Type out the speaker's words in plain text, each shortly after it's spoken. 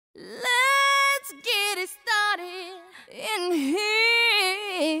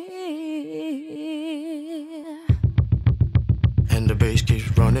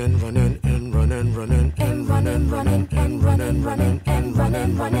running, running, and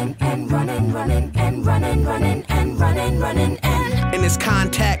running, running, and running, running, and running, running, and running, running, and. In this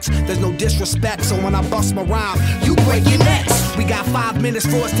context, there's no disrespect, so when I bust my rhyme, you break your necks. We got 5 minutes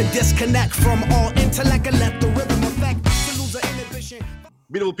for us to disconnect from all intellect and let the rhythm affect to lose our inhibition.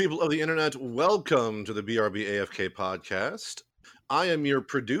 Beautiful people of the internet, welcome to the BRB AFK podcast. I am your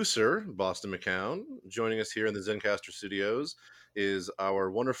producer, Boston McCown. Joining us here in the Zencastr studios is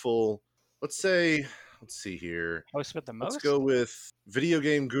our wonderful, let's see here. Host with the most? Let's go with video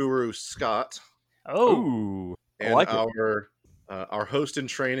game guru Scott. Oh, Ooh, I And like it. our host in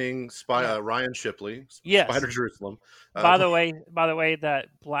training, Ryan Shipley, Yes. Spider Jerusalem. by the way, that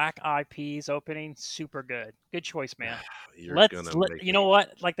Black Eyed Peas opening, super good. Good choice, man. you're gonna make You know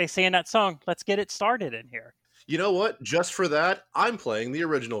what? Like they say in that song, let's get it started in here. You know what? Just for that, I'm playing the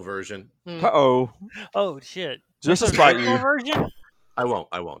original version. Uh-oh. Oh shit! Just to There's a spite original you. version? I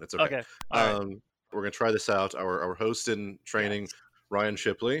won't. It's okay. Okay. All right. We're gonna try this out. Our host in training, Ryan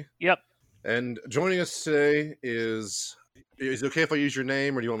Shipley, Yep. and joining us today is it okay if I use your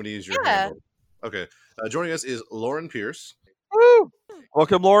name, or do you want me to use your Yeah. handle? Okay. Joining us is Lauren Pierce, Woo!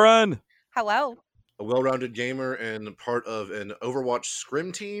 Welcome, Lauren. Hello. a well-rounded gamer and part of an Overwatch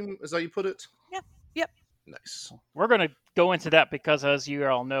scrim team. Is that how you put it? Yep. Nice. We're going to go into that because, as you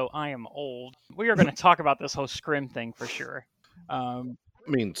all know, I am old. We are going to talk about this whole scrim thing for sure. I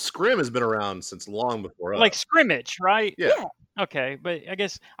mean, scrim has been around since long before us. Like scrimmage, right? Yeah. Okay, but I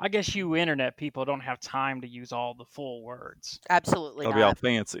guess you internet people don't have time to use all the full words. Absolutely That'll be all not.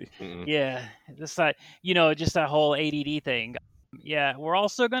 fancy. Mm-mm. Yeah, just that whole ADD thing. Yeah, we're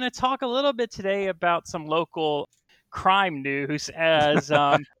also going to talk a little bit today about some local crime news. As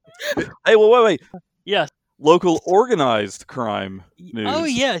Hey, well, wait. yes, Local organized crime news. oh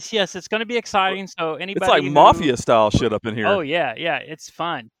yes, it's going to be exciting. So anybody, It's like mafia style shit up in here. Oh yeah, it's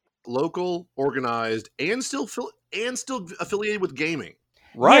fun. Local, organized, and still affiliated with gaming.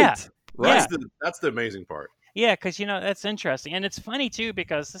 Right. Yeah. Right. That's the amazing part. Yeah, because that's interesting, and it's funny too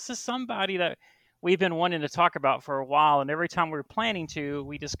because this is somebody that we've been wanting to talk about for a while, and every time we're planning to,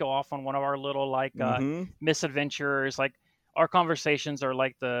 we just go off on one of our little Mhm. misadventures. Like our conversations are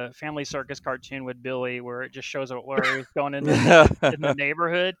like the Family Circus cartoon with Billy, where it just shows up where he's going in the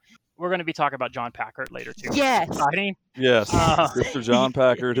neighborhood. We're going to be talking about John Packard later too. Yes. Exciting. Yes. Uh, Mr. John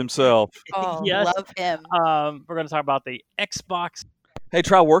Packard himself. Oh, Yes. love him. We're going to talk about the Xbox. Hey,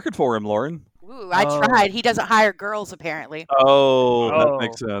 try working for him, Lauren. Ooh, I Oh. tried. He doesn't hire girls, apparently. Oh, Oh. that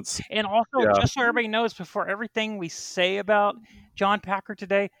makes sense. And also, Yeah. just so everybody knows, before everything we say about John Packard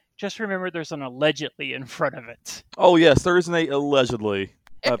today, just remember there's an allegedly in front of it. Oh, yes, there is an allegedly,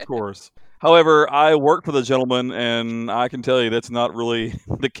 of course. However, I work for the gentleman, and I can tell you that's not really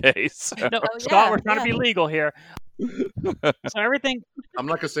the case. No, Oh, Scott, yeah, we're trying to be legal here. So everything, I'm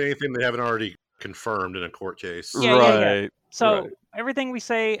not gonna say anything they haven't already confirmed in a court case. Yeah, right. so Right. everything we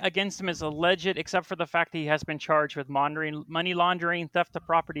say against him is alleged, except for the fact he has been charged with money laundering, theft of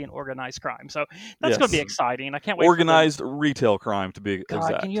property, and organized crime. So that's going to be Yes. exciting. I can't wait. for Organized retail crime, to be the, God,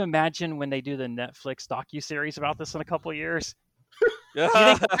 exact. can you imagine when they do the Netflix docuseries about this in a couple of years?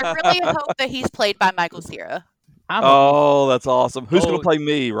 I really hope that he's played by Michael Cera. Oh, that's awesome. Who's going Oh. to play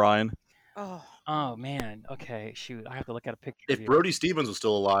me, Ryan? Oh man. Okay. Shoot. I have to look at a picture. If of you. Brody Stevens was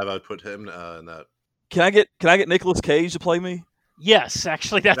still alive, I'd put him in that. Can I get Nicolas Cage to play me? Yes,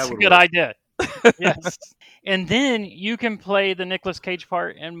 actually, that's That a would good work. idea. Yes, and then you can play the Nicolas Cage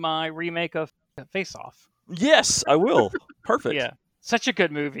part in my remake of Face Off. Yes, I will. Perfect. Yeah, such a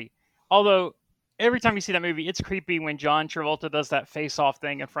good movie. Although every time you see that movie, it's creepy when John Travolta does that Face Off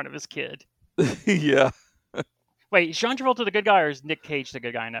thing in front of his kid. Yeah. Wait, is John Travolta the good guy, or is Nick Cage the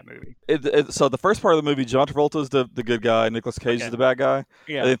good guy in that movie? So the first part of the movie, John Travolta is the good guy, Nicolas Cage Okay. is the bad guy.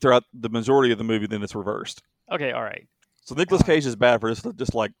 Yeah. And then throughout the majority of the movie, then it's reversed. Okay, all right. So Nicolas Cage is bad for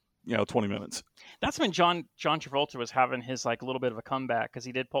just like 20 minutes. That's when John Travolta was having his like a little bit of a comeback because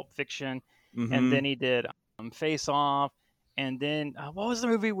he did Pulp Fiction, Mhm. and then he did Face Off, and then what was the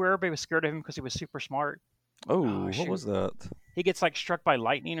movie where everybody was scared of him because he was super smart? Oh, what shoot. was that? He gets like struck by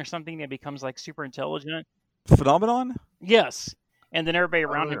lightning or something and becomes like super intelligent. Phenomenon? Yes, and then everybody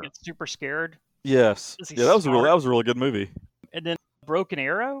around him yeah. gets super scared. Yes. Is he Yeah, that was smart? a really good movie. And then Broken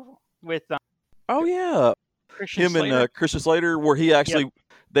Arrow with Oh yeah, Christian him Slater. and Christian Slater, where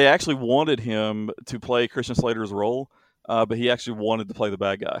they actually wanted him to play Christian Slater's role, but he actually wanted to play the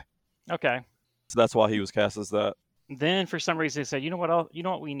bad guy, Okay. so that's why he was cast as that. Then for some reason they said, you know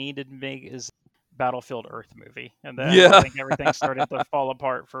what we needed to make is Battlefield Earth movie, and then Yeah. I think everything started to fall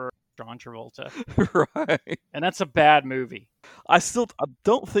apart for John Travolta, Right. and that's a bad movie. I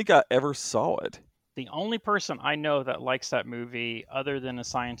don't think I ever saw it. The only person I know that likes that movie, other than a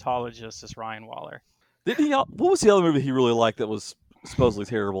Scientologist, is Ryan Waller. Didn't he? What was the other movie he really liked that was supposedly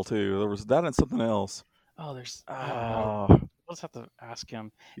terrible too? There was that and something else. Oh, there's. Oh, We'll just have to ask him.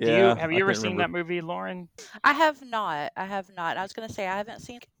 yeah. Have I you ever can't seen remember. that movie, Lauren? I have not. I have not. I was going to say I haven't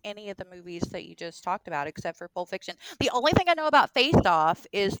seen any of the movies that you just talked about except for Pulp Fiction. The only thing I know about Face Off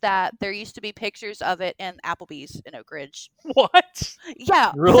is that there used to be pictures of it in Applebee's in Oak Ridge. What?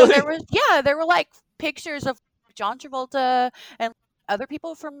 Yeah. So Really? there were like pictures of John Travolta and other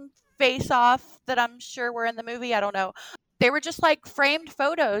people from Face Off that I'm sure were in the movie. I don't know. They were just like framed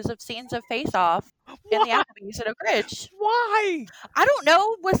photos of scenes of Face Off in the What? Applebee's at Oak Ridge. Why? I don't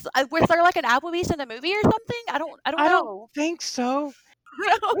know. Was there like an Applebee's in the movie or something? I don't I know. don't think so.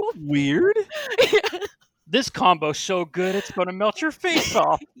 Weird. This combo's so good, it's going to melt your face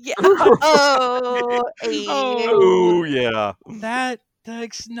off. Yeah. Oh, Oh yeah. That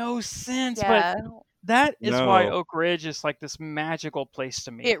makes no sense. yeah. But that is why No. Oak Ridge is like this magical place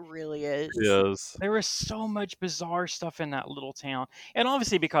to me. It really is. Yes. There was so much bizarre stuff in that little town. And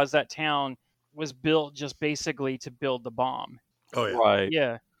obviously because that town was built just basically to build the bomb. Oh yeah. Right.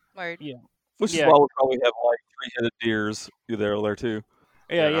 Yeah. Word. Which Yeah. is why we probably have like 3-headed deers there too.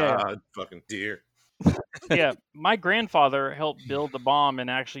 Yeah. Ah, fucking deer. Yeah. My grandfather helped build the bomb and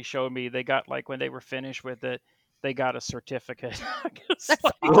actually showed me they got like when they were finished with it, they got a certificate. I guess,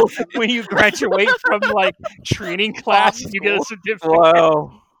 like, when you graduate from like training class, you get a certificate.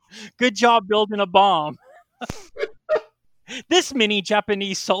 Wow. Good job building a bomb. This many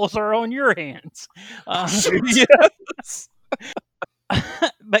Japanese souls are on your hands. Yes.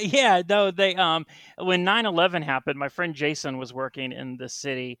 But yeah, no, they when 9/11 happened, my friend Jason was working in the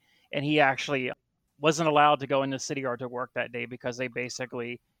city, and he actually wasn't allowed to go in the city or to work that day because they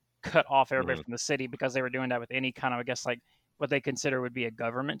basically cut off everybody from the city because they were doing that with any kind of, I guess, like what they consider would be a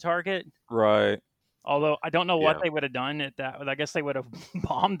government target. Right. Although I don't know what Yeah. they would have done at that. I guess they would have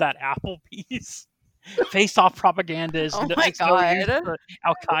bombed that Applebee's. Face off propaganda is Oh no- my it's no use God. for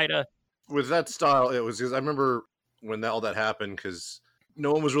Al Qaeda. With that style, it was because I remember when all that happened because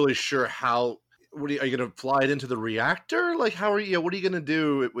no one was really sure how. Are you going to fly it into the reactor? Like, how are you? What are you going to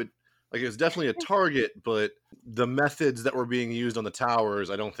do? It was definitely a target, but the methods that were being used on the towers,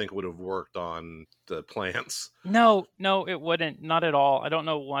 I don't think would have worked on the plants. No, it wouldn't. Not at all. I don't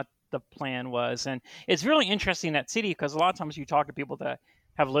know what the plan was. And it's really interesting, that city, because a lot of times you talk to people that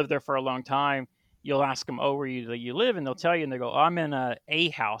have lived there for a long time, you'll ask them, oh, where do you live? And they'll tell you, and they go, I'm in a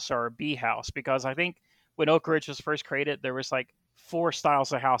house or a B house. Because I think when Oak Ridge was first created, there was like 4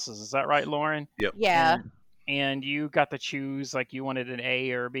 styles of houses. Is that right, Lauren? Yeah. And you got to choose, like, you wanted an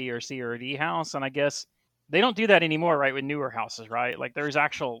A or a B or C or a D house. And I guess they don't do that anymore, right, with newer houses, right? Like, there's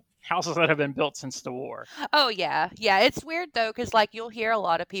actual houses that have been built since the war. Oh yeah. Yeah. It's weird though, because like you'll hear a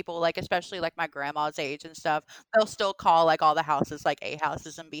lot of people, like especially like my grandma's age and stuff, they'll still call like all the houses like A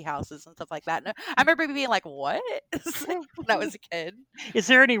houses and B houses and stuff like that. And I remember being like, what? When I was a kid. Is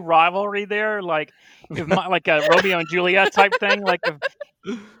there any rivalry there, like like a Romeo and Juliet type thing? Like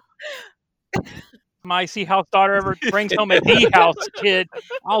if my C house daughter ever brings home a D house kid,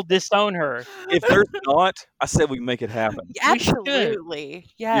 I'll disown her. If there's not, I said we can make it happen. Absolutely.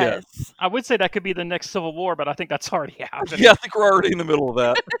 Yes. I would say that could be the next Civil War, but I think that's already happening. Yeah, I think we're already in the middle of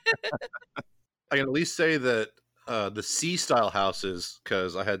that. I can at least say that the C-style houses,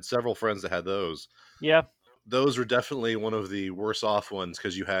 because I had several friends that had those, Yeah. those were definitely one of the worse off ones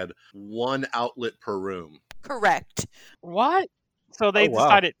because you had one outlet per room. Correct. What? So they Oh, wow.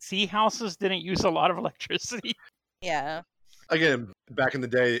 decided C houses didn't use a lot of electricity. Yeah. Again, back in the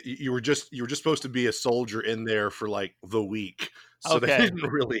day, you were just supposed to be a soldier in there for like the week, so Okay. they didn't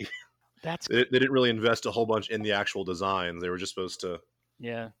really That's they didn't really invest a whole bunch in the actual designs. They were just supposed to.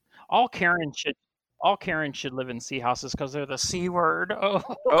 yeah. All Karens should live in C houses because they're the C word. Oh.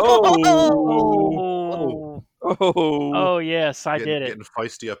 Oh. Oh. Oh yes, I did it. Getting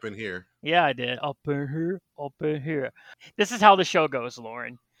feisty up in here. Yeah, I did. Up in here. This is how the show goes,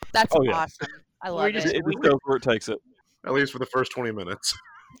 Lauren. That's Oh, yeah. awesome. I love just- it. It just goes where it takes it. At least for the first 20 minutes.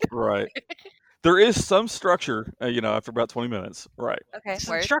 Right. There is some structure, after about 20 minutes. Right. Okay.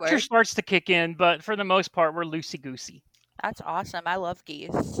 Some Word, structure word. starts to kick in, but for the most part, we're loosey goosey. That's awesome. I love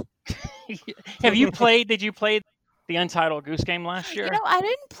geese. Did you play the Untitled Goose Game last year? You know, I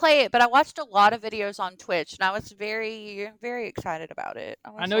didn't play it, but I watched a lot of videos on Twitch, and I was very, very excited about it.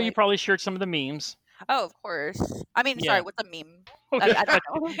 I know you probably shared some of the memes. Oh, of course. I mean, Yeah. sorry, what's a meme? I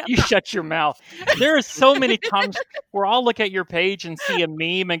don't know. You shut your mouth. There are so many times where I'll look at your page and see a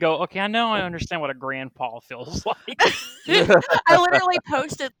meme and go, okay, I know I understand what a grandpa feels like. I literally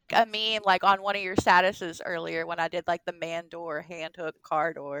posted a meme like on one of your statuses earlier when I did like the man door, hand hook,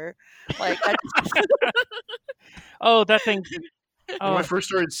 car door. Like, Oh, that thing. When Oh, I first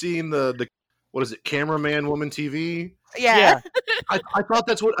started seeing the what is it? Cameraman Woman TV. Yeah. I thought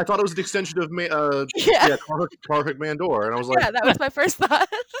that's what I thought it was an extension of Yeah. Carl Mandor, and I was like, Yeah, that was my first thought.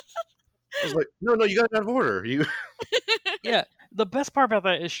 I was like, no, you got it out of order. You Yeah, the best part about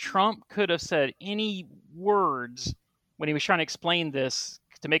that is Trump could have said any words when he was trying to explain this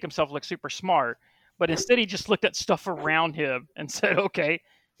to make himself look super smart, but instead he just looked at stuff around him and said, okay,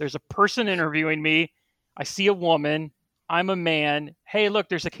 there's a person interviewing me. I see a woman. I'm a man. Hey, look,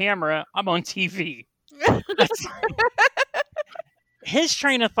 there's a camera. I'm on TV. His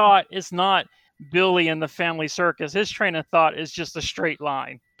train of thought is not Billy and the Family Circus. His train of thought is just a straight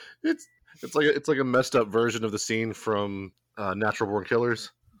line. it's like a messed up version of the scene from Natural Born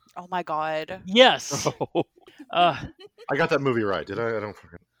Killers. Oh my god. Yes. Oh. I got that movie right, did I? I don't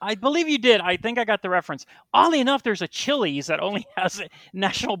forget. I believe you did. I think I got the reference. Oddly enough, there's a Chili's that only has a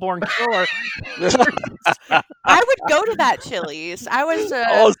National Born Killer. I would go to that Chili's. I was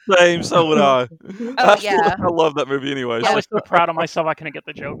Oh, same. So would I. Oh yeah. I love that movie anyway. I was so proud of myself I couldn't get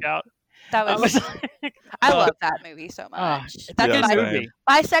the joke out. That I was was I love that movie so much. it's a That's Yeah, good my same. movie.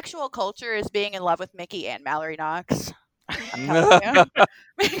 bisexual culture is being in love with Mickey and Mallory Knox. I'm telling you.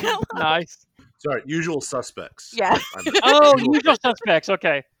 Being in love- Nice. Sorry, Usual Suspects. Yeah. Oh, Usual Suspects.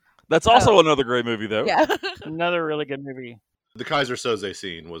 Okay. That's also another great movie, though. Yeah. Another really good movie. The Kaiser Soze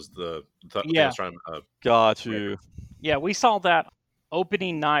scene was the Yeah. I was trying, Got you. Yeah, we saw that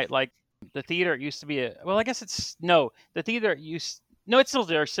opening night. Like the theater used to be I guess it's no. The theater it's still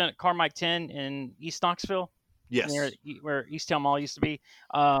there. Carmike 10 in East Knoxville, yes. near where Easttown Mall used to be.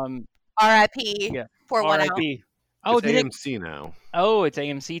 R.I.P. Yeah. 410. R.I.P. Oh, It's did it? AMC now. Oh, it's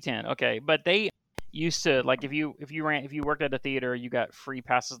AMC 10. Okay, but they used to like if you worked at a theater, you got free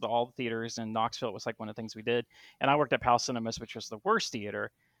passes to all the theaters in Knoxville. It was like one of the things we did. And I worked at Pal Cinemas, which was the worst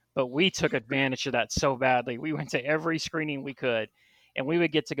theater, but we took advantage of that so badly. We went to every screening we could, and we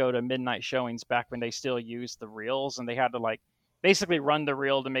would get to go to midnight showings back when they still used the reels, and they had to like basically run the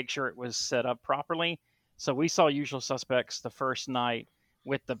reel to make sure it was set up properly. So we saw Usual Suspects the first night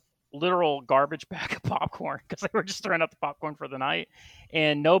with the literal garbage bag of popcorn because they were just throwing out the popcorn for the night,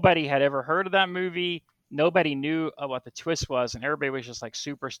 and nobody had ever heard of that movie. Nobody knew what the twist was, and everybody was just like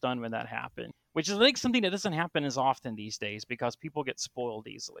super stunned when that happened, which is like something that doesn't happen as often these days because people get spoiled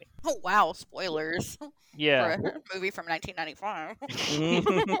easily. Oh wow, spoilers Yeah. for a movie from 1995.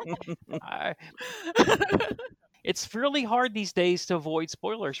 It's really hard these days to avoid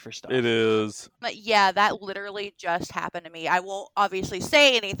spoilers for stuff. It is. But yeah, that literally just happened to me. I won't obviously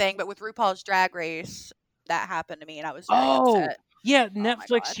say anything, but with RuPaul's Drag Race, that happened to me, and I was very upset. Yeah, my Netflix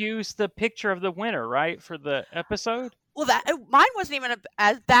God. used the picture of the winner, right, for the episode? Well, mine wasn't even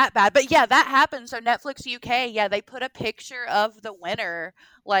as that bad, but yeah, that happened. So Netflix UK, yeah, they put a picture of the winner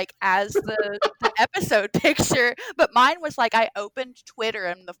like as the episode picture, but mine was like I opened Twitter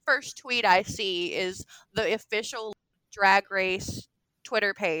and the first tweet I see is the official Drag Race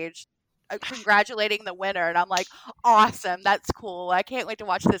Twitter page congratulating the winner, and I'm like, awesome, that's cool. I can't wait to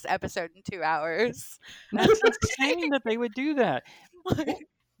watch this episode in 2 hours. That's insane that they would do that.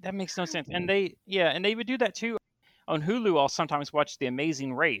 That makes no sense. And they would do that too. On Hulu, I'll sometimes watch The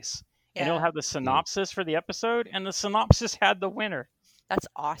Amazing Race, and it'll have the synopsis for the episode, and the synopsis had the winner. That's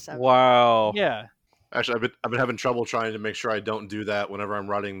awesome. Wow. Yeah. Actually, I've been having trouble trying to make sure I don't do that whenever I'm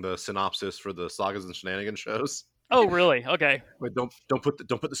writing the synopsis for the Sagas and Shenanigans shows. Oh, really? Okay. But don't put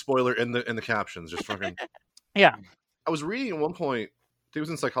the spoiler in the captions. Just fucking. Yeah. I was reading at one point, I think it was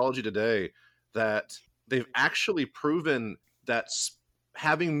in Psychology Today, that they've actually proven that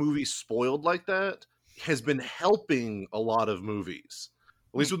having movies spoiled like that has been helping a lot of movies.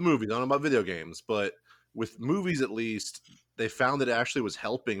 At least with movies. I don't know about video games, but with movies at least, they found that it actually was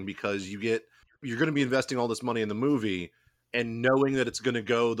helping because you're going to be investing all this money in the movie, and knowing that it's going to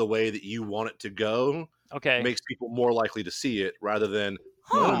go the way that you want it to go Okay. makes people more likely to see it rather than,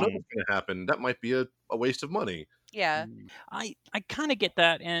 I don't know what's going to happen. That might be a waste of money. Yeah. I kind of get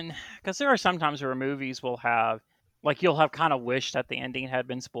that, and because there are some times where movies will have, like, you'll have kind of wished that the ending had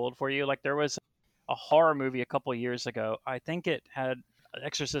been spoiled for you. Like there was a horror movie a couple years ago. I think it had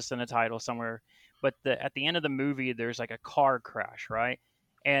Exorcist in the title somewhere, but at the end of the movie, there's like a car crash, right?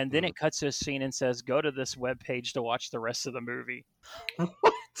 And then it cuts to a scene and says, "Go to this webpage to watch the rest of the movie."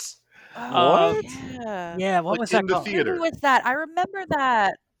 What? Oh, yeah. Yeah, what Like was in that the called? theater. Who was that? I remember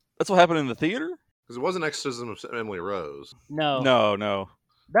that. That's what happened in the theater? Because it wasn't Exorcism of Emily Rose. No, No.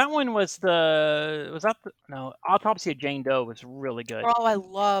 that one was Autopsy of Jane Doe was really good. Oh, I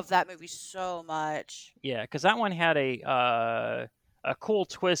love that movie so much. Yeah, because that one had a cool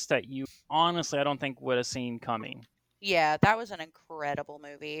twist that you honestly I don't think would have seen coming. Yeah, that was an incredible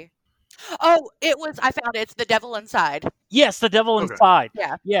movie. Oh, I found it. It's The Devil Inside. Yes, The Devil Okay. Inside.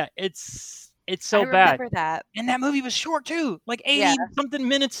 Yeah. Yeah, it's It's so I bad. remember that. And that movie was short too, like 80 Yeah. something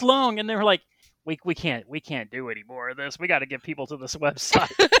minutes long, and they were like, we can't do any more of this. We got to get people to this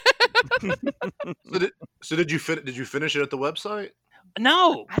website. So did you finish it at the website?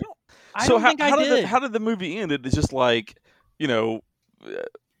 No, I don't. I So don't think I did. how did the movie end? It's just like,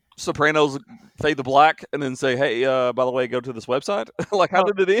 Sopranos fade to black and then say, hey, by the way, go to this website. Like, how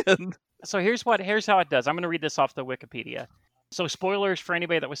did it end? So here's how it does. I'm going to read this off the Wikipedia. So spoilers for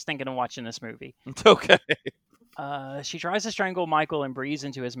anybody that was thinking of watching this movie. Okay. She tries to strangle Michael and breathes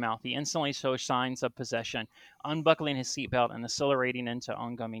into his mouth. He instantly shows signs of possession, unbuckling his seatbelt and accelerating into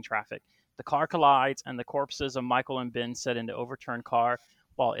oncoming traffic. The car collides, and the corpses of Michael and Ben sit in the overturned car,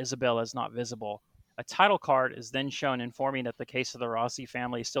 while Isabella is not visible. A title card is then shown informing that the case of the Rossi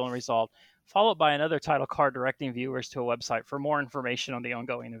family is still unresolved, followed by another title card directing viewers to a website for more information on the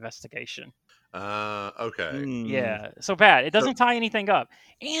ongoing investigation. Okay. Yeah, so bad. It doesn't tie anything up,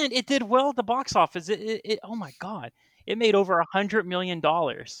 and it did well at the box office. It oh my god, it made over $100 million.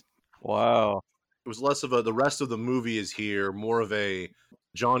 Wow. It was less of the rest of the movie is here, more of a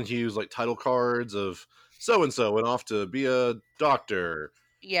John Hughes like title cards of so and so went off to be a doctor,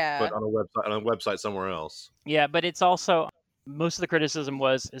 Yeah. but on a website somewhere else. Yeah, but it's also most of the criticism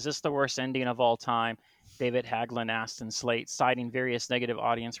was, is this the worst ending of all time? David Haglund asked in Slate, citing various negative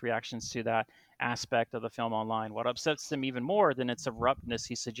audience reactions to that aspect of the film online. What upsets him even more than its abruptness,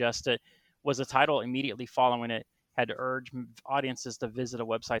 he suggested, was the title immediately following it had to urge audiences to visit a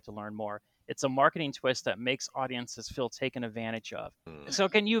website to learn more. It's a marketing twist that makes audiences feel taken advantage of. So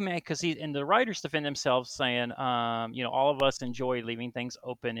can you make, because the writers defend themselves saying, all of us enjoy leaving things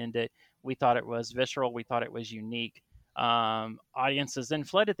open-ended. We thought it was visceral. We thought it was unique. Audiences then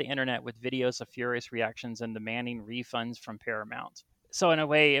flooded the internet with videos of furious reactions and demanding refunds from Paramount. So in a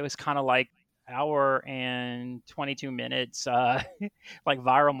way, it was kind of like hour and 22 minutes, like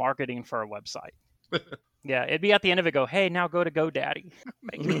viral marketing for a website. Yeah, it'd be at the end of it, go, hey, now go to GoDaddy.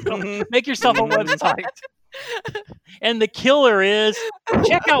 Make yourself a website. And the killer is,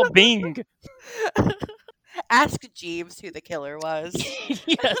 check out Bing. Ask Jeeves who the killer was.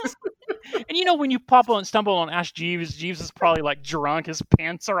 Yes. And when you stumble on Ask Jeeves, Jeeves is probably like drunk, his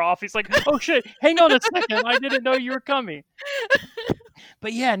pants are off. He's like, oh shit, hang on a second, I didn't know you were coming.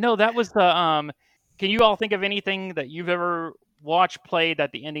 But yeah, no, that was the can you all think of anything that you've ever watched played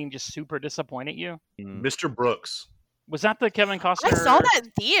that the ending just super disappointed you? Mr. Brooks. Was that the Kevin Costner? I saw that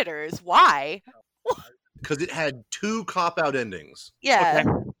in theaters. Why? Because it had 2 cop-out endings. Yeah.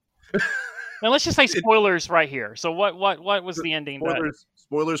 Okay. Now let's just say spoilers right here. So what was the ending?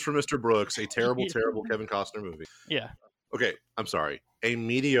 Spoilers for Mr. Brooks, a terrible, terrible Kevin Costner movie. Yeah. Okay, I'm sorry. A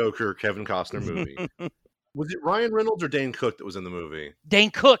mediocre Kevin Costner movie. Was it Ryan Reynolds or Dane Cook that was in the movie?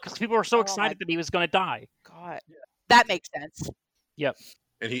 Dane Cook, because people were so Oh, excited that he was going to die. God. That makes sense. Yep.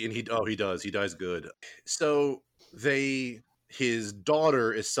 And he does. He dies good. So his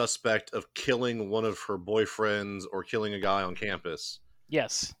daughter is suspect of killing one of her boyfriends or killing a guy on campus.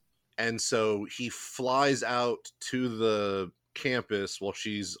 Yes. And so he flies out to the campus while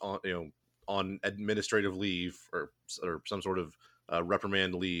she's on administrative leave or some sort of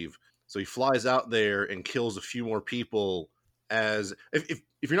reprimand leave. So he flies out there and kills a few more people. As if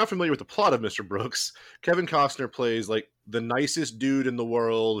you're not familiar with the plot of Mr. Brooks, Kevin Costner plays like the nicest dude in the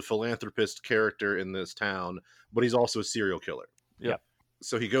world, philanthropist character in this town, but he's also a serial killer. Yep.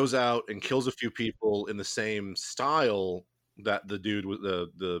 So he goes out and kills a few people in the same style that the dude was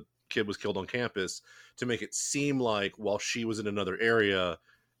the kid was killed on campus, to make it seem like while she was in another area,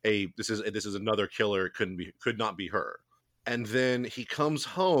 this is another killer. Could not be her. And then he comes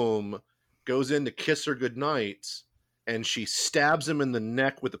home, goes in to kiss her goodnight, and she stabs him in the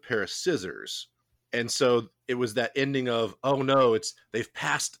neck with a pair of scissors. And so it was that ending of, oh no, they've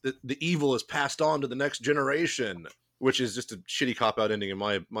passed, the evil is passed on to the next generation, which is just a shitty cop-out ending in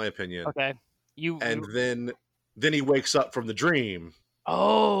my opinion. Okay. Then he wakes up from the dream.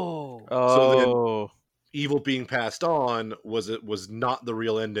 Oh. So then evil being passed on was not the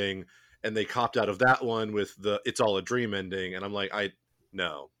real ending, and they copped out of that one with the it's all a dream ending, and I'm like,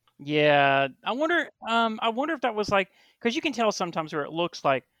 no. Yeah, I wonder if that was like, because you can tell sometimes where it looks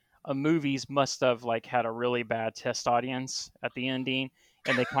like a movie's must have like had a really bad test audience at the ending,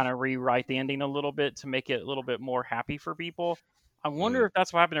 and they kind of rewrite the ending a little bit to make it a little bit more happy for people. I wonder if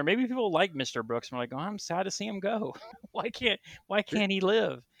that's what happened, or maybe people like Mr. Brooks and are like, oh, I'm sad to see him go. Why can't he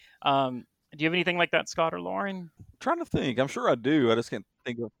live? Do you have anything like that, Scott or Lauren? I'm trying to think. I'm sure I do. I just can't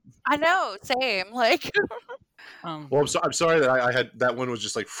think of. I know, same. Like, Well, I'm sorry that I had that one was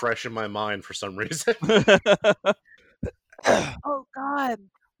just like fresh in my mind for some reason. oh God,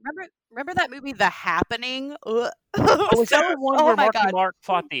 Remember that movie, The Happening? Ugh. Oh, was that the one Oh where my Marky god. Mark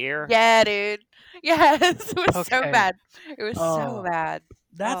fought the air? Yeah, dude. Yes, it was so Okay. bad. It was so Oh, bad. Oh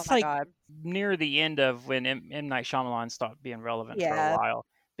that's my like god. near the end of when M. Night Shyamalan stopped being relevant for a Yeah. while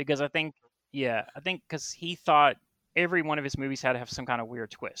because I think because he thought every one of his movies had to have some kind of weird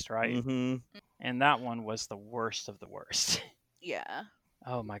twist, right? Mm-hmm. And that one was the worst of the worst. Yeah.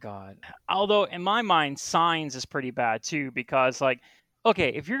 Oh my god. Although in my mind, Signs is pretty bad too because like, okay,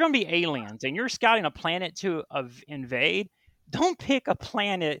 if you're gonna be aliens and you're scouting a planet to invade, don't pick a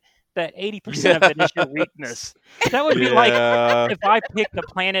planet that 80% of it is your weakness. That would be like Yeah. if I picked a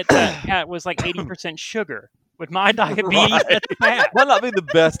planet that was like 80% sugar. With my diabetes, Right. that's bad. Might not be the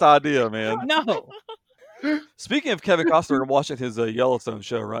best idea, man. No. Speaking of Kevin Costner, I'm watching his Yellowstone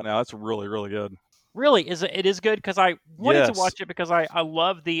show right now. It's really, really good. Really, it is good because I wanted to Yes. watch it because I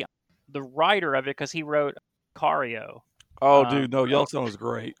love the writer of it because he wrote Cario. Oh, dude, no, Yellowstone is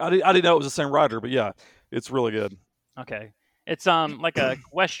great. I didn't know it was the same writer, but yeah, it's really good. Okay, it's like a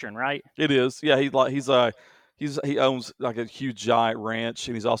western, right? It is. Yeah, he owns like a huge giant ranch,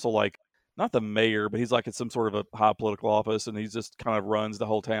 and he's also like not the mayor, but he's like in some sort of a high political office, and he just kind of runs the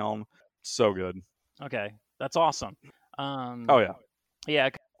whole town. So good. Okay, that's awesome. Oh yeah. Yeah,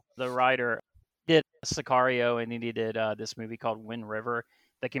 the writer did Sicario, and he did this movie called Wind River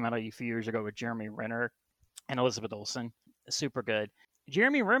that came out a few years ago with Jeremy Renner and Elizabeth Olsen. Super good.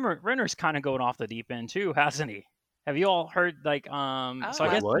 Jeremy Renner's kind of going off the deep end too, hasn't he? Have you all heard like so I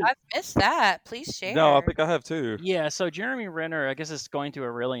guess What? I've missed that. Please share. No, I think I have too. yeah, so Jeremy Renner I guess is going through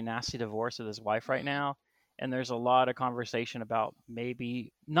a really nasty divorce with his wife right now, and there's a lot of conversation about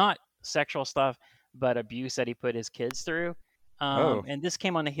maybe not sexual stuff but abuse that he put his kids through. And this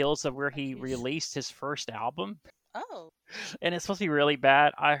came on the heels of where he released his first album, Oh. and it's supposed to be really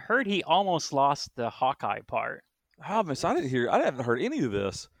bad. I heard he almost lost the Hawkeye part, Oh, miss, I haven't heard any of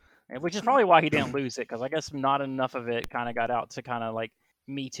this. which is probably why he didn't lose it because I guess not enough of it kind of got out to kind of like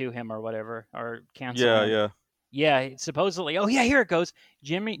Me Too him or whatever or cancel Yeah, him. yeah. Yeah, supposedly. Oh yeah, here it goes.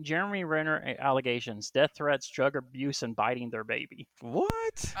 Jeremy Renner allegations: death threats, drug abuse, and biting their baby.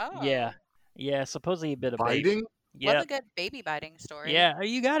 What? Oh. Yeah. Supposedly a bit of baby. Biting? What's Yeah, a good baby biting story? yeah.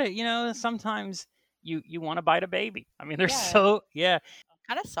 You got it. You know, sometimes you want to bite a baby. I mean, they're Yeah. so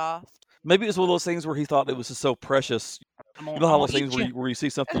Kind of soft. Maybe it's one of those things where he thought it was just so precious. I'm You gonna, know how I'm those gonna things eat you. where you see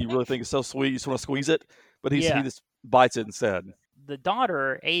something you really think is so sweet, you just want to squeeze it, but he Yeah. just bites it instead. The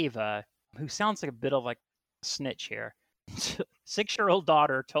daughter Ava, who sounds like a bit of like a snitch here, 6-year-old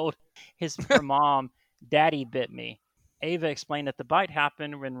daughter told her mom, "Daddy bit me." Ava explained that the bite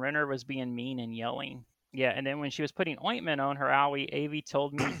happened when Renner was being mean and yelling. Yeah, and then when she was putting ointment on her owie, Ava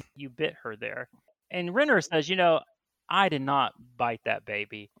told me you bit her there. And Renner says, I did not bite that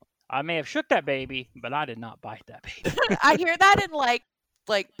baby. I may have shook that baby, but I did not bite that baby. I hear that in like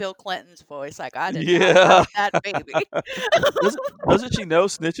Bill Clinton's voice. Like, I did Yeah. not bite that baby. Doesn't she know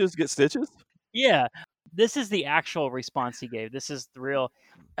snitches get stitches? Yeah, this is the actual response he gave. This is the real.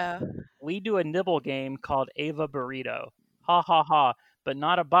 We do a nibble game called Ava Burrito. Ha ha ha, but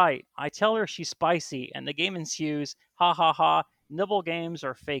not a bite. I tell her she's spicy, and the game ensues. Ha ha ha. Nibble games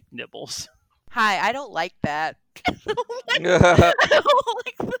are fake nibbles. Hi, I don't like that. That I don't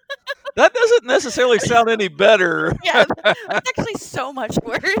like that. doesn't necessarily sound any better. Yeah, that's actually so much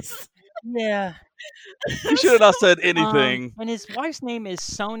worse. Yeah. You should have not said anything. And his wife's name is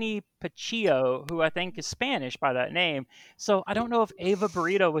Sony Pachillo, who I think is Spanish by that name. So I don't know if Ava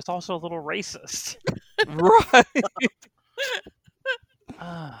Burrito was also a little racist. Right.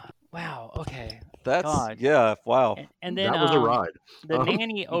 Wow. Okay. That's God. yeah. Wow. And then That was a ride. the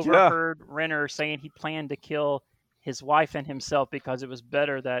nanny overheard Renner saying he planned to kill his wife and himself because it was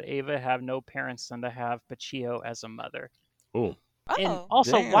better that Ava have no parents than to have Pachillo as a mother. Oh. And Oh,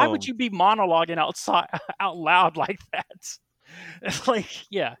 also, why would Damn. you be monologuing out loud like that? It's like,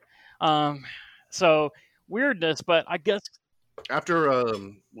 yeah. So weirdness, but I guess After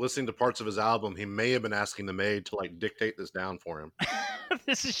listening to parts of his album, he may have been asking the maid to like dictate this down for him.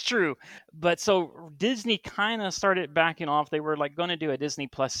 this is true. But so Disney kind of started backing off. They were like going to do a Disney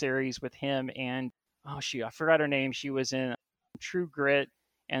Plus series with him and I forgot her name. She was in True Grit,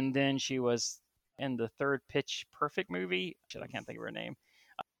 and then she was in the third Pitch Perfect movie. I can't think of her name.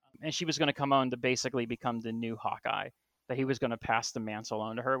 And she was going to come on to basically become the new Hawkeye. That he was going to pass the mantle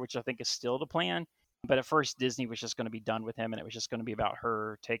on to her, which I think is still the plan. But at first, Disney was just going to be done with him, and it was just going to be about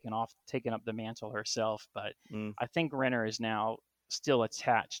her taking up the mantle herself. But I think Renner is now still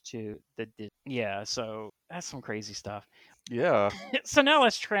attached to the yeah. So that's some crazy stuff. Yeah. So now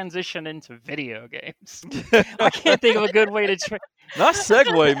let's transition into video games. I can't think of a good way to. Nice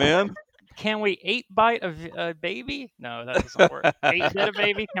segue, man. can we 8-bite a baby? No, that doesn't work. 8-bit a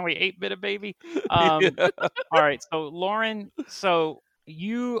baby? Can we 8-bit a baby? All right. So Lauren, so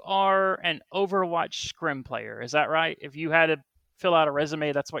you are an Overwatch scrim player. Is that right? If you had to fill out a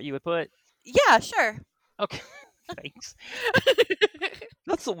resume, that's what you would put? Yeah, sure. Okay. Thanks.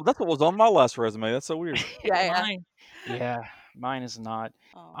 That's what was on my last resume. That's so weird. Yeah. Mine is not.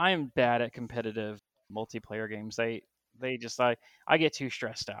 Oh. I am bad at competitive multiplayer games. They just I get too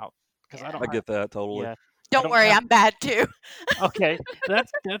stressed out because I don't. I get that totally. Yeah. Don't worry, I'm bad too. Okay, that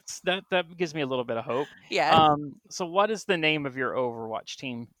gives me a little bit of hope. Yeah. So what is the name of your Overwatch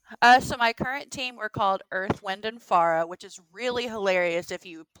team? So my current team, we're called Earth, Wind, and Farah, which is really hilarious if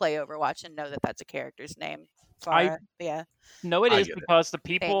you play Overwatch and know that that's a character's name. Farah. Yeah. No, it I is get it. because the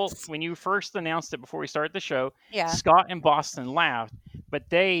people, Thanks. when you first announced it before we started the show, Yeah. Scott and Boston laughed, but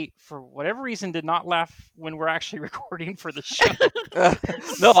they, for whatever reason, did not laugh when we're actually recording for the show.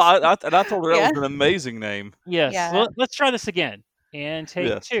 No, I told her that Yeah. was an amazing name. Yes. Yeah. Well, let's try this again. And take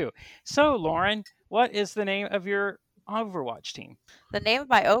Yes. 2. So, Lauren, what is the name of your Overwatch team? The name of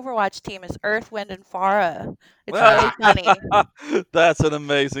my Overwatch team is Earth, Wind, and Farah. It's really funny. That's an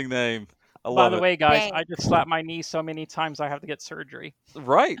amazing name. I By love the it. way, guys, I Thanks. just slapped my knee so many times I have to get surgery.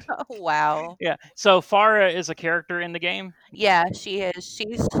 Right. Oh, wow. Yeah. So Farah is a character in the game. Yeah, she is.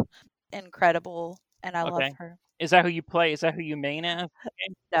 She's incredible, and I Okay. love her. Is that who you play? Is that who you main as?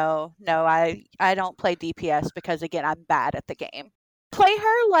 No, I don't play DPS because again, I'm bad at the game. Play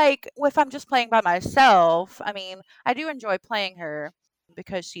her like if I'm just playing by myself. I mean, I do enjoy playing her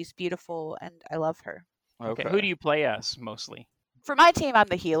because she's beautiful and I love her. Okay. Who do you play as mostly? For my team, I'm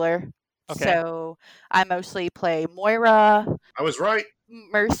the healer. Okay. So I mostly play Moira, I was right.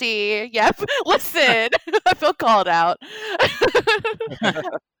 Mercy. Yep. Listen, I feel called out.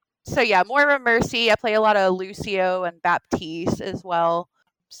 So yeah, Moira, Mercy. I play a lot of Lucio and Baptiste as well.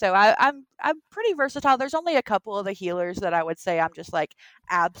 So I'm pretty versatile. There's only a couple of the healers that I would say I'm just like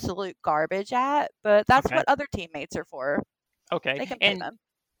absolute garbage at, but that's Okay. what other teammates are for. Okay. They can play them.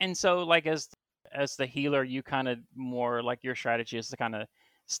 And so like as the healer, you kind of more like your strategy is to kind of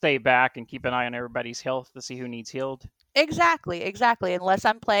stay back and keep an eye on everybody's health to see who needs healed. Exactly. Unless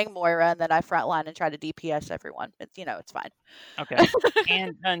I'm playing Moira and then I frontline and try to DPS everyone. It's fine. Okay.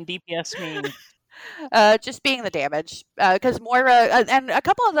 and DPS means Just being the damage, because Moira and a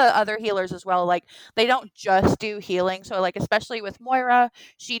couple of the other healers as well, like they don't just do healing. So like especially with Moira,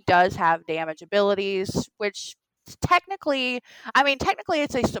 she does have damage abilities, which technically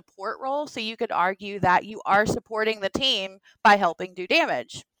it's a support role. So you could argue that you are supporting the team by helping do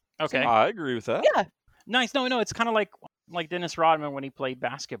damage. okay. I agree with that. Yeah. Nice. No, it's kind of like Dennis Rodman when he played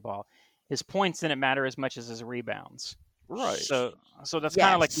basketball. His points didn't matter as much as his rebounds. Right. So that's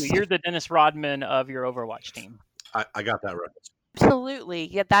kind of like you. Yes. You're the Dennis Rodman of your Overwatch team. I got that right. Absolutely.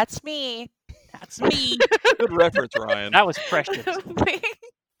 Yeah, that's me. That's me. Good reference, Ryan. That was precious.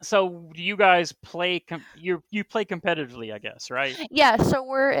 So do you guys play? You play competitively, I guess, right? Yeah, so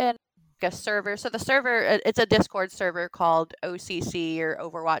we're in a server. So the server, it's a Discord server called OCC or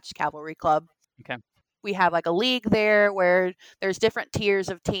Overwatch Cavalry Club. Okay. We have like a league there where there's different tiers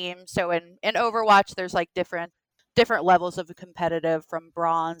of teams. So in Overwatch, there's like different levels of competitive from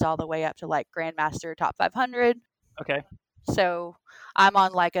bronze all the way up to like Grandmaster top 500. Okay. So I'm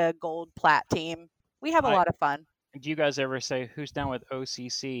on like a gold plat team. We have a lot of fun. Do you guys ever say who's down with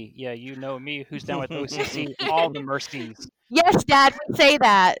OCC? Yeah, you know me. Who's down with OCC? All the mercies. Yes, Dad, we say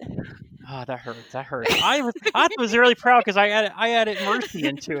that. Oh, that hurts. That hurts. I was really proud because I added mercy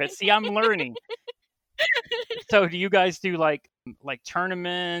into it. See, I'm learning. So, do you guys do like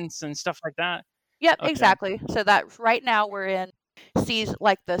tournaments and stuff like that? Yep, Okay. exactly. So that right now we're in season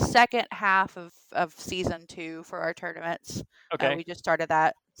like the second half of season 2 for our tournaments. Okay. We just started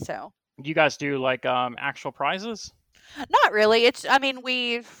that. So Do you guys do like actual prizes? not really.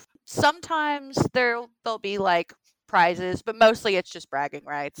 We sometimes there'll be like prizes, but mostly it's just bragging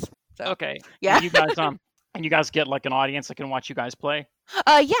rights. So Okay. yeah. And you guys get like an audience that can watch you guys play?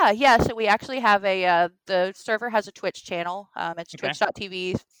 Yeah. So we actually have the server has a Twitch channel. It's Okay.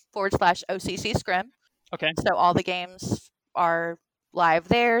 twitch.tv/OCC Scrim. Okay. So all the games are live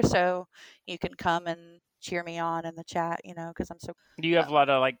there. So you can come and cheer me on in the chat, because I'm so. Do you have a lot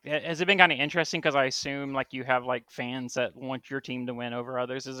of has it been kind of interesting? Because I assume like you have like fans that want your team to win over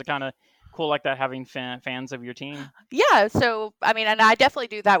others. Is it kind of cool like that, having fans of your team? Yeah, so I mean, and I definitely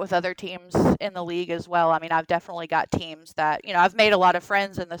do that with other teams in the league as well. I mean, I've definitely got teams that, I've made a lot of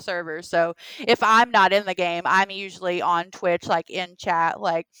friends in the servers. So if I'm not in the game, I'm usually on Twitch, like in chat,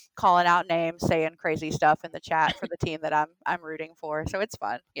 like calling out names, saying crazy stuff in the chat for the team that I'm rooting for. So it's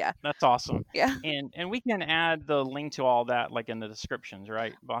fun. Yeah. That's awesome. Yeah. And we can add the link to all that like in the descriptions,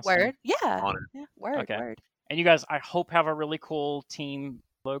 right, Boston? Word. Yeah. On it. Yeah. Word. Okay. Word. And you guys, I hope, have a really cool team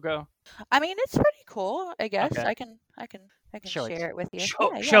logo. I mean, it's pretty cool, I guess. Okay. I can Show it share it with you.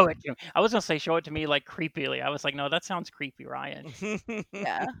 Show it to me. I was gonna say show it to me like creepily. I was like, no, that sounds creepy, Ryan.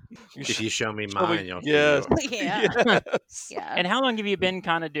 Yeah. If you show me Show me- mine, you'll see yes. yours. Yeah. Yes. Yeah. And how long have you been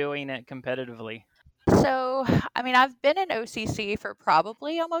kind of doing it competitively? So, I mean, I've been in OCC for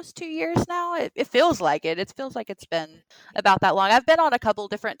probably almost 2 years now. It feels like it. It feels like it's been about that long. I've been on a couple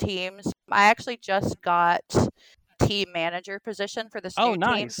different teams. I actually just got team manager position for this Oh, new team.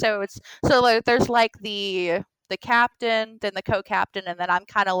 nice. So like, there's like the captain, then the co-captain, and then I'm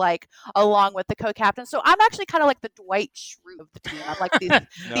kind of like along with the co-captain. So I'm actually kind of like the Dwight Schrute of the team. I'm like the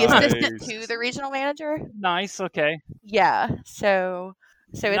assistant Nice. to the regional manager. Nice. Okay. Yeah. So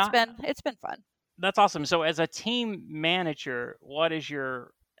Not- it's been fun. That's awesome. So as a team manager, what is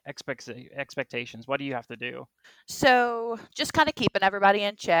your expectations? What do you have to do? So just kind of keeping everybody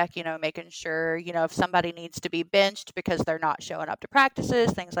in check, making sure, if somebody needs to be benched because they're not showing up to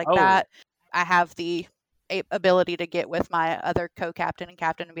practices, things like Oh. that. I have the ability to get with my other co-captain and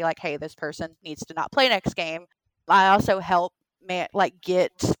captain and be like, hey, this person needs to not play next game. I also help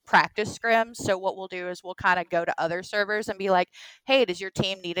get practice scrims. So what we'll do is we'll kind of go to other servers and be like, hey, does your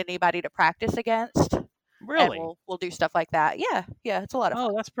team need anybody to practice against? Really? And we'll do stuff like that. Yeah, it's a lot of fun.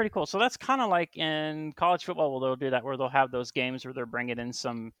 Oh, that's pretty cool. So that's kind of like in college football, where they'll do that, where they'll have those games where they're bringing in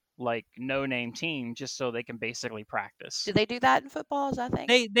some like no-name team just so they can basically practice. Do they do that in football? Is that a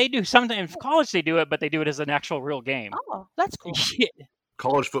thing? They do sometimes in college. They do it, but they do it as an actual real game. Oh, that's cool. Yeah.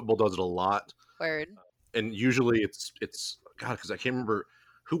 College football does it a lot, Word. and usually it's God, because I can't remember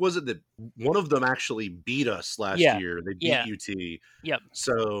who was it that one of them actually beat us last Yeah. year. They beat Yeah. UT. Yep.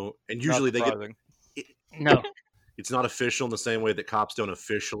 So, and Not usually they get surprising. No. it's not official in the same way that cops don't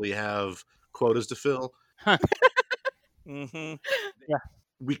officially have quotas to fill. Mm-hmm.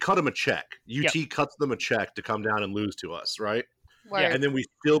 We cut them a check. UT cuts them a check to come down and lose to us, right? Word. And then we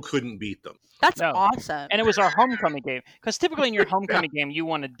still couldn't beat them. That's No. awesome. And it was our homecoming game, because typically in your homecoming game you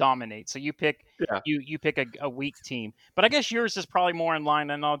want to dominate, so you pick Yeah. you pick a weak team. But I guess yours is probably more in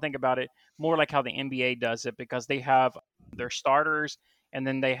line, and I'll think about it more like how the NBA does it, because they have their starters and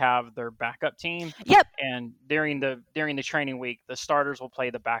then they have their backup team. Yep. And during the training week, the starters will play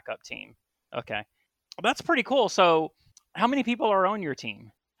the backup team. Okay, well, that's pretty cool. So, how many people are on your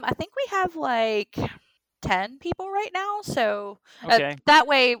team? I think we have like 10 people right now. So Okay, that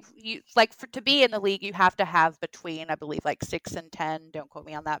way, you to be in the league, you have to have between, I believe, like 6 and 10. Don't quote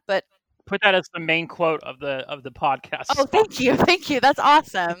me on that, but put that as the main quote of the podcast. oh, thank you. That's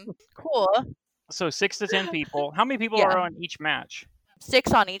awesome. Cool. So 6 to 10 people. How many people Yeah. are on each match?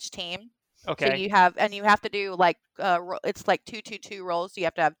 6 on each team. Okay. So you have to do like it's like 2-2-2 roles. So you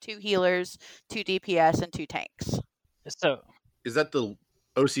have to have 2 healers, 2 DPS, and 2 tanks. So Is that the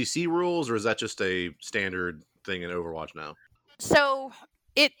OCC rules, or is that just a standard thing in Overwatch now? So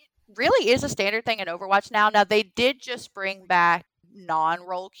it really is a standard thing in Overwatch now. Now they did just bring back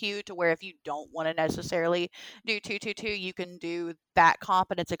non-roll queue to where if you don't want to necessarily do 2-2-2, you can do that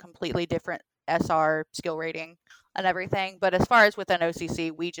comp, and it's a completely different SR skill rating and everything. But as far as within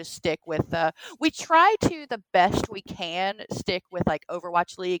OCC, we just stick with we try to the best we can stick with like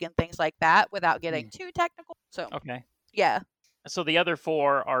Overwatch League and things like that without getting too technical. So okay. yeah. So the other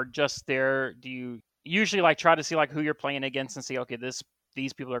 4 are just there. Do you usually like try to see like who you're playing against and see, okay,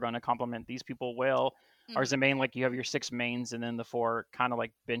 these people are going to complement these people well, or is it main like you have your 6 mains and then the 4 kind of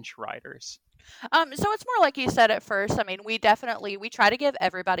like bench riders? So it's more like you said at first. I mean, we try to give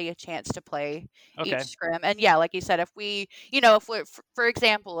everybody a chance to play Okay. each scrim. And yeah, like you said, if for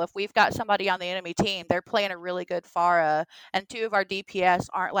example, if we've got somebody on the enemy team, they're playing a really good Pharah, and 2 of our DPS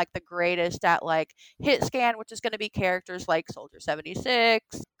aren't like the greatest at like hit scan, which is going to be characters like Soldier 76,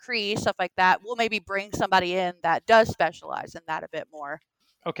 Kree, stuff like that. We'll maybe bring somebody in that does specialize in that a bit more.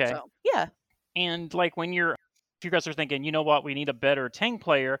 Okay. So yeah. And like if you guys are thinking, you know what, we need a better tank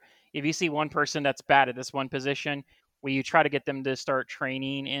player. If you see one person that's bad at this one position, will you try to get them to start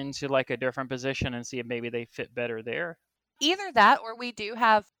training into like a different position and see if maybe they fit better there? Either that, or we do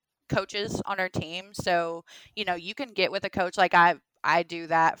have coaches on our team. So, you can get with a coach. Like I do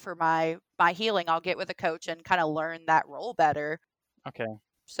that for my healing. I'll get with a coach and kind of learn that role better. Okay.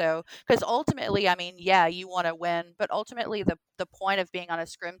 So, because ultimately, I mean, yeah, you want to win, but ultimately, the point of being on a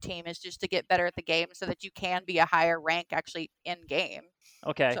scrim team is just to get better at the game, so that you can be a higher rank actually in game.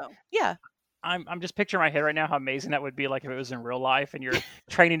 Okay. So, yeah. I'm just picturing in my head right now how amazing that would be, like if it was in real life and you're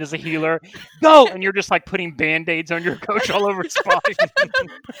training as a healer, go, and you're just like putting band-aids on your coach all over his body.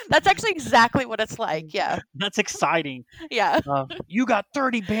 That's actually exactly what it's like. Yeah. That's exciting. Yeah. You got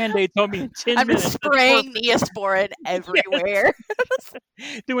 30 band-aids on me in 10 I'm minutes. just That's spraying Neosporin everywhere.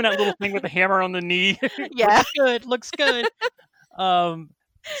 perfect. Doing that little thing with the hammer on the knee. Yeah. Looks good.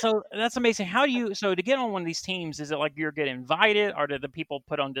 So that's amazing. How do you, so to get on one of these teams, is it like you're getting invited, or do the people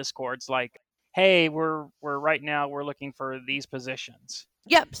put on Discords like, hey, we're right now we're looking for these positions?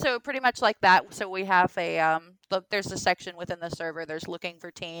 Yep. So pretty much like that. So we have there's a section within the server. There's looking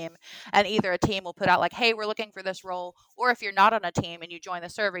for team, and either a team will put out like, hey, we're looking for this role, or if you're not on a team and you join the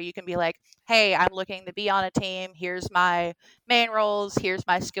server, you can be like, hey, I'm looking to be on a team. Here's my main roles. Here's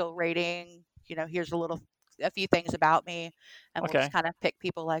my skill rating. Here's a few things about me, and we'll just kind of pick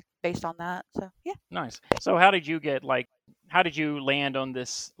people like based on that. So yeah. Nice. So how did you land on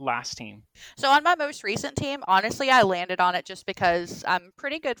this last team? So on my most recent team, honestly, I landed on it just because I'm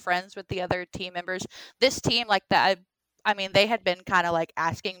pretty good friends with the other team members. This team, like that, I mean, they had been kind of like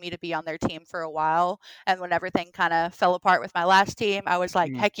asking me to be on their team for a while, and when everything kind of fell apart with my last team, I was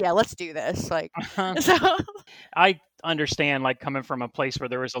like, heck yeah, let's do this. Like, so I understand, like, coming from a place where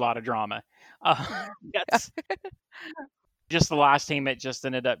there was a lot of drama. That's just the last team. It just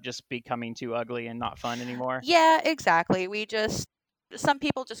ended up just becoming too ugly and not fun anymore. Yeah, exactly. Some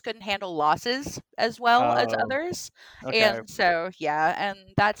people just couldn't handle losses as well as others. Okay. And so, yeah, and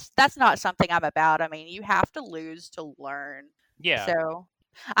that's not something I'm about. I mean, you have to lose to learn. Yeah. So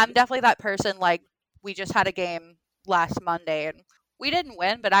I'm definitely that person. Like, we just had a game last Monday and we didn't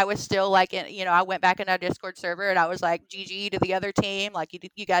win, but I was still like, I went back in our Discord server and I was like, GG to the other team. Like,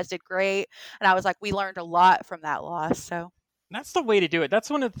 you guys did great. And I was like, we learned a lot from that loss. So that's the way to do it. That's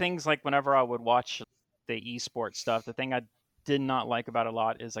one of the things, like, whenever I would watch the esports stuff, the thing I did not like about a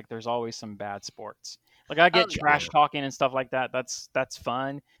lot is like there's always some bad sports. Like, I get trash talking and stuff like that. That's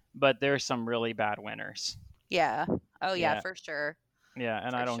fun, but there's some really bad winners. Yeah. Oh yeah, for sure. Yeah,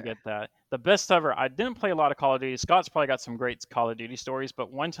 and I don't get that. The best ever, I didn't play a lot of Call of Duty. Scott's probably got some great Call of Duty stories,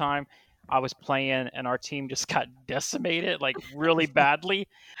 but one time I was playing and our team just got decimated, like, really badly.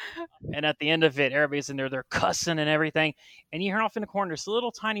 And at the end of it, everybody's in there, they're cussing and everything. And you hear off in the corner this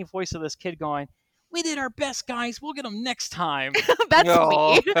little tiny voice of this kid going, "We did our best, guys. We'll get them next time." That's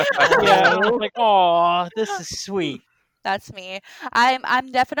me. Yeah, I was like, "Oh, this is sweet." That's me.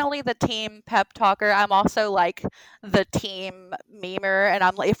 I'm definitely the team pep talker. I'm also like the team memer, and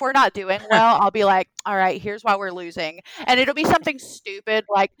I'm like, if we're not doing well, I'll be like, all right, here's why we're losing, and it'll be something stupid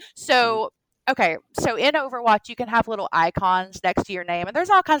like, so in Overwatch you can have little icons next to your name, and there's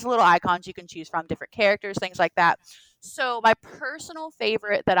all kinds of little icons you can choose from, different characters, things like that. So my personal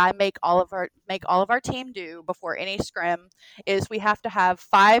favorite that I make all of our team do before any scrim is we have to have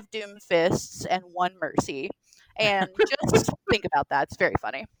 5 Doomfists and 1 Mercy. And just think about that. It's very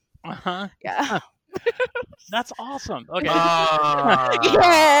funny. Yeah. That's awesome. Okay. Yeah.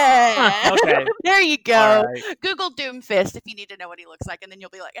 Okay. There you go. All right. Google Doomfist if you need to know what he looks like, and then you'll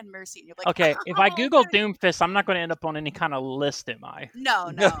be like, and Mercy, and you'll be like, okay. If I Google Doomfist, I'm not going to end up on any kind of list, am I? No.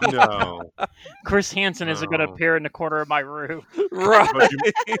 No. Chris Hansen isn't going to appear in the corner of my room. Right.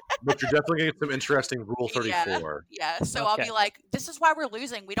 But you're definitely getting some interesting Rule 34. Yeah. So I'll be like, this is why we're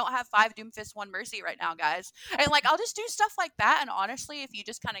losing. We don't have 5 Doomfist, 1 Mercy right now, guys. And like, I'll just do stuff like that. And honestly, if you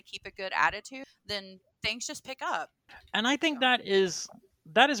just kind of keep a good attitude, then things just pick up. And I think that is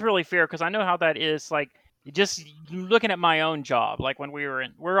really fair, because I know how that is. Like, just looking at my own job, like when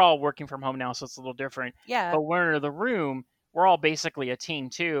we're all working from home now, so it's a little different. Yeah. But we're in the room, we're all basically a team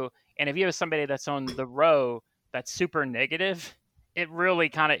too. And if you have somebody that's on the row that's super negative, it really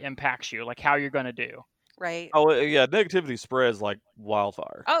kind of impacts you, like how you're going to do. Right. Oh yeah, negativity spreads like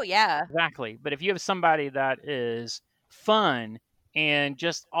wildfire. Oh yeah. Exactly. But if you have somebody that is fun and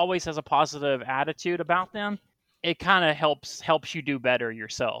just always has a positive attitude about them, it kind of helps you do better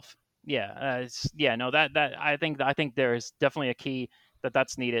yourself. Yeah. I think there is definitely a key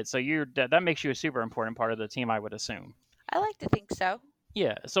that's needed. So that makes you a super important part of the team, I would assume. I like to think so.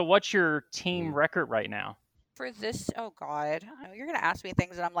 Yeah. So what's your team record right now? For this, oh God, you're gonna ask me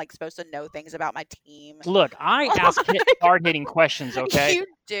things, and I'm like supposed to know things about my team. Look, I ask hard-hitting questions. Okay, you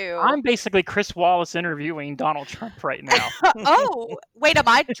do. I'm basically Chris Wallace interviewing Donald Trump right now. Oh, wait, am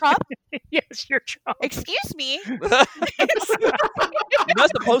I Trump? Yes, you're Trump. Excuse me. You're not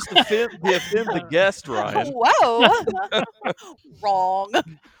supposed to offend the guest, Ryan. Whoa. Wrong.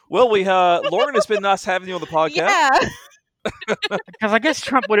 Well, Lauren, it's been nice having you on the podcast. Yeah. Because I guess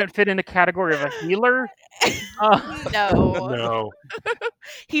Trump wouldn't fit in the category of a healer. No, No.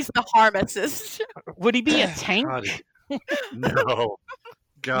 he's the pharmacist. Would he be a tank? God. No.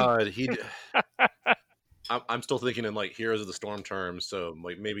 God, I'm still thinking in like Heroes of the Storm terms, so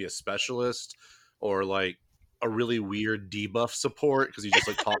like maybe a specialist or like a really weird debuff support because he just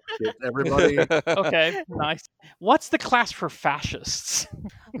like talks shit to everybody. Okay, nice. What's the class for fascists?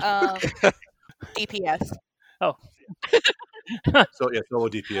 DPS. So yeah, solo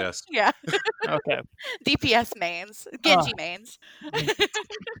DPS. Yeah, Okay. DPS mains, Genji mains.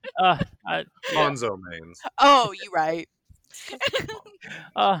 Hanzo mains. Oh, you right.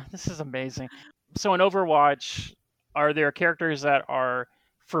 This is amazing. So in Overwatch, are there characters that are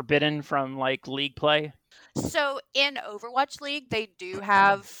forbidden from like league play? So in Overwatch League, they do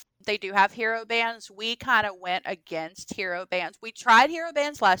have hero bans. We kind of went against hero bans. We tried hero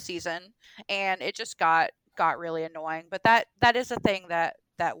bans last season, and it just got really annoying. But that is a thing that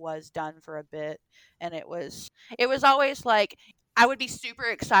was done for a bit, and it was always like I would be super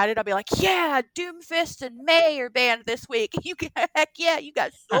excited. I'd be like, "Yeah, Doomfist and Mei are banned this week. Heck yeah, you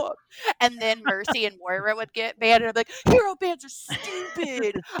guys suck." And then Mercy and Moira would get banned, and I'd be like, "Hero bans are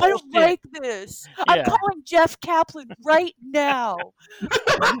stupid. I don't Bullshit. like this. I'm Yeah. calling Jeff Kaplan right now."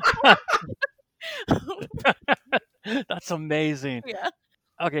 That's amazing. Yeah.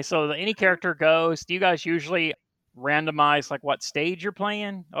 Okay, so any character goes. Do you guys usually randomize like what stage you're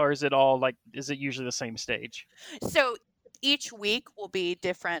playing, or is it usually the same stage? So each week will be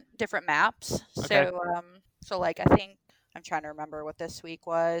different maps. Okay. So like I think I'm trying to remember what this week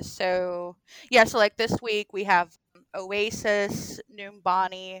was. So yeah, so like this week we have Oasis,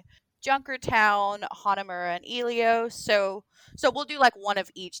 Noombani, Junkertown, Hanamura, and Ilios. So we'll do like one of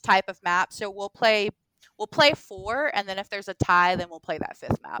each type of map. So we'll play 4, and then if there's a tie, then we'll play that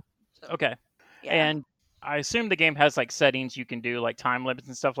 5th map. So, Okay. yeah. And I assume the game has like settings you can do, like time limits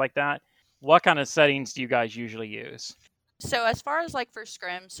and stuff like that. What kind of settings do you guys usually use? So as far as like for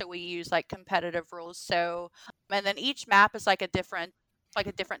scrim, so we use like competitive rules. So and then each map is like a different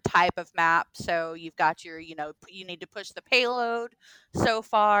type of map. So you've got your, you need to push the payload so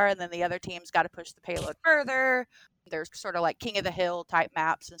far, and then the other team's got to push the payload further. There's sort of like King of the Hill type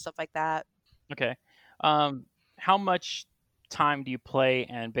maps and stuff like that. Okay. How much time do you play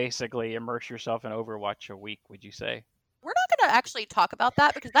and basically immerse yourself in Overwatch a week, would you say? We're not going to actually talk about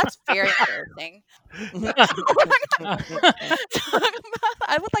that because that's very embarrassing.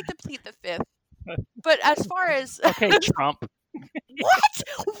 I would like to plead the 5th. But as far as Okay, Trump. what?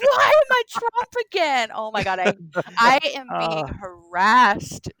 Why am I Trump again? Oh my god, I am being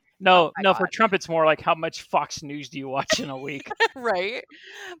harassed. No, my no, for God. Trump it's more like how much Fox News do you watch in a week? Right.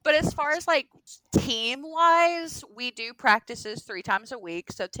 But as far as like team wise, we do practices 3 times a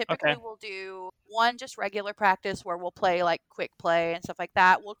week. So typically we'll do one just regular practice where we'll play like quick play and stuff like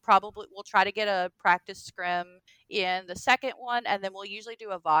that. We'll try to get a practice scrim in the second one, and then we'll usually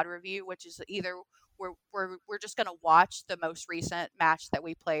do a VOD review, which is either we're just going to watch the most recent match that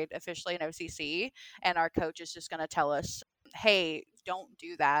we played officially in OCC, and our coach is just going to tell us, "Hey, don't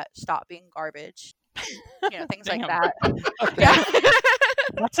do that. Stop being garbage." Things like Damn. that. Okay. Yeah.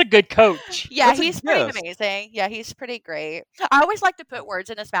 That's a good coach. Yeah, That's a he's pretty gift. amazing. Yeah, he's pretty great. I always like to put words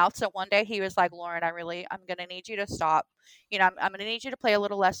in his mouth. So one day he was like, "Lauren, I'm going to need you to stop. I'm going to need you to play a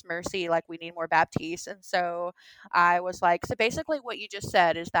little less Mercy. Like, we need more Baptiste." And so I was like, "So basically what you just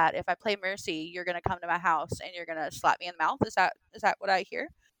said is that if I play Mercy, you're going to come to my house and you're going to slap me in the mouth. Is that what I hear?"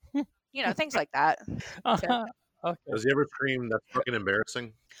 Things like that. So, Okay. Does he ever scream, "That's fucking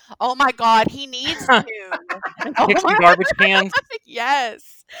embarrassing"? oh my God, he needs to. Kick some garbage cans.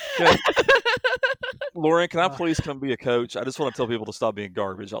 Yes. Okay. Lauren, can I please come be a coach? I just want to tell people to stop being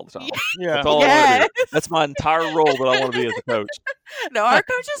garbage all the time. Yeah. That's all I want to Yes. do. That's my entire role that I want to be as a coach. No, our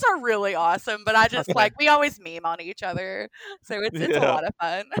coaches are really awesome, but I just Okay. we always meme on each other, so it's a Yeah. lot of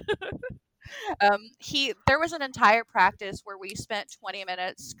fun. There was an entire practice where we spent 20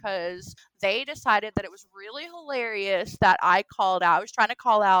 minutes because they decided that it was really hilarious that I was trying to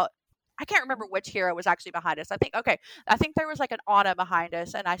call out. I can't remember which hero was actually behind us. I think there was like an Ana behind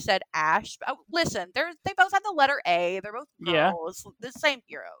us, and I said Ash. Oh, listen, they both have the letter A. They're both Yeah. girls. The same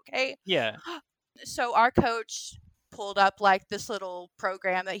hero, okay? Yeah. So our coach pulled up like this little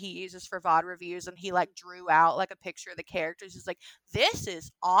program that he uses for VOD reviews, and he like drew out like a picture of the characters. He's like, "This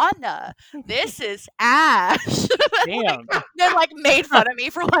is Ana. This is Ash." Damn. Then like made fun of me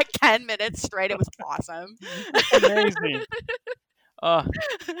for like 10 minutes straight. It was awesome. Amazing.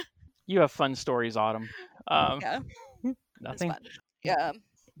 You have fun stories, Autumn. Yeah, it's Nothing. fun. Yeah.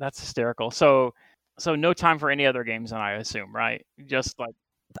 That's hysterical. So no time for any other games, then I assume, right? Just like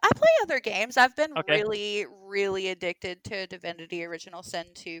I play other games. I've been Okay. really, really addicted to Divinity Original Sin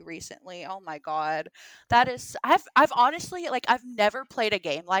 2 recently. Oh my god. That is I've honestly like I've never played a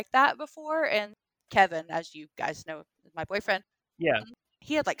game like that before, and Kevin, as you guys know, is my boyfriend. Yeah.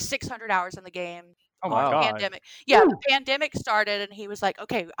 He had like 600 hours in the game. Oh On my the Wow. god. pandemic. Yeah, the pandemic started and he was like,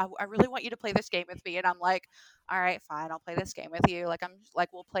 "Okay, I really want you to play this game with me." And I'm like, "All right, fine, I'll play this game with you." Like I'm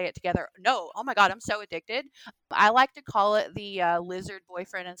like we'll play it together. No, oh my god, I'm so addicted. I like to call it the lizard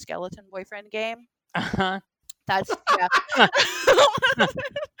boyfriend and skeleton boyfriend game. That's yeah.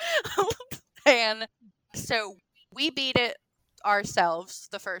 And so we beat it ourselves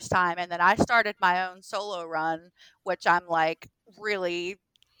the first time, and then I started my own solo run, which I'm like really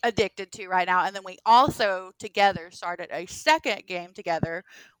addicted to right now. And then we also together started a second game together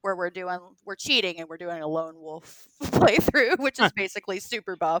where we're cheating and we're doing a lone wolf playthrough, which is basically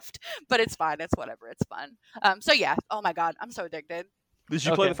super buffed, but it's fine. It's whatever. It's fun. So yeah. Oh my god, I'm so addicted. Did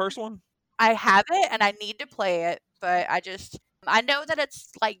you play Okay. the first one? I have it and I need to play it, but I know that it's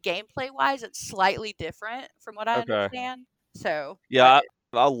like gameplay wise, it's slightly different from what I Okay. understand. So Yeah,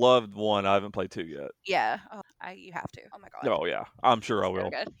 I loved 1. I haven't played 2 yet. yeah, you have to. Oh my god. Oh yeah, I'm sure I So will.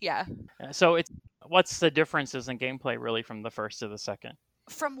 good. Yeah. So what's the differences in gameplay really from the first to the second?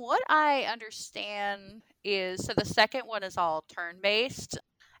 From what I understand is so the second one is all turn based.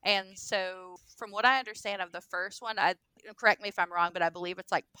 And so from what I understand of the first one, correct me if I'm wrong, but I believe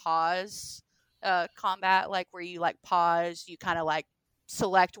it's like pause combat, like where you like pause, you kind of like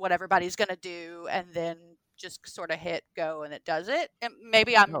select what everybody's gonna do, and then just sort of hit go, and it does it. And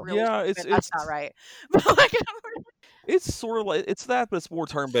maybe I'm Oh. really Yeah, stupid. That's not right. But like, it's sort of like it's that, but it's more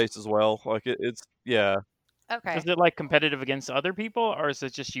turn based as well. Like it's yeah. okay, Is it like competitive against other people, or is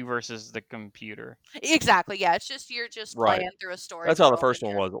it just you versus the computer? exactly. Yeah, it's just you're just Right. playing through a story. That's how the world, first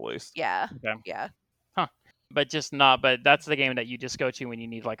and one was, at least. Yeah, Okay. yeah, But that's the game that you just go to when you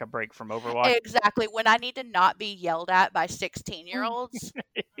need like a break from Overwatch. exactly. When I need to not be yelled at by 16-year-olds.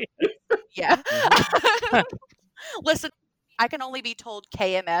 Yeah. Listen, I can only be told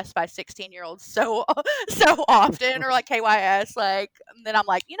KMS by 16-year-olds so often, or like KYS, like, and then I'm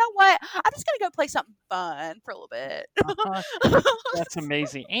like, you know what? I'm just gonna go play something fun for a little bit. That's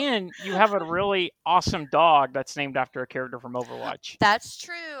amazing. And you have a really awesome dog that's named after a character from Overwatch. That's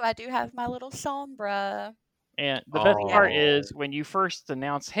true. I do have my little Sombra. And the best part Oh. is when you first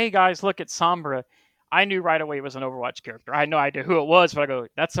announced, "Hey guys, look at Sombra," I knew right away it was an Overwatch character. I had no idea who it was, but I go,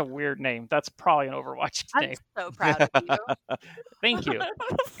 "That's a weird name. That's probably an Overwatch I'm name." so proud of you. Thank you.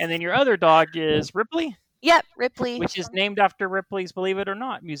 And then your other dog is Ripley, Yep, Ripley. which is named after Ripley's Believe It or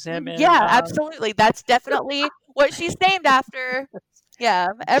Not museum. In, Yeah, absolutely. That's definitely what she's named after. Yeah,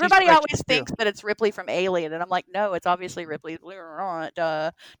 everybody precious always too. thinks that it's Ripley from Alien, and I'm like, no, it's obviously Ripley. Believe it or not,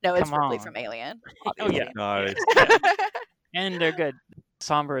 no, it's Come Ripley on. from Alien. Oh yeah, Nice. and they're good.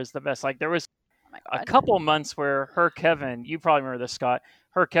 Sombra is the best. Like there was Oh my a god. couple months where her Kevin, you probably remember this, Scott.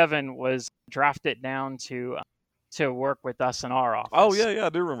 Her Kevin was drafted down to work with us in our office. Oh yeah, yeah, I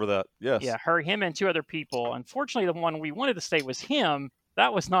do remember that. Yes. Yeah, him and 2 other people. Unfortunately, the one we wanted to stay was him.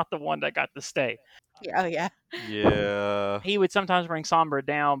 That was not the one that got to stay. Yeah, oh yeah. Yeah. He would sometimes bring Sombra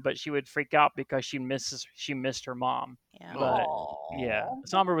down, but she would freak out because she missed her mom. Yeah. But, Aw. Yeah,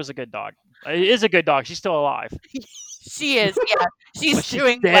 Sombra was a good dog. It is a good dog. She's still alive. She is. Yeah, she's But she's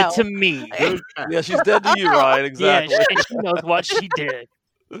doing dead well. to me. Yeah, she's dead to you, right? Exactly. Yeah, and she knows what she did.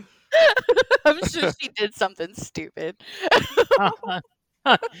 I'm sure she did something stupid.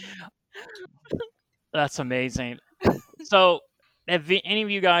 That's amazing. So, have any of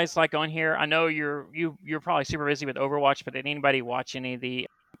you guys like on here? I know you're probably super busy with Overwatch, but did anybody watch any of the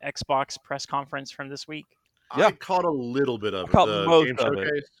Xbox press conference from this week? Yeah. I caught a little bit of I caught the most game of it.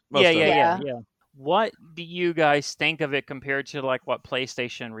 showcase. Most of it. Yeah. What do you guys think of it compared to like what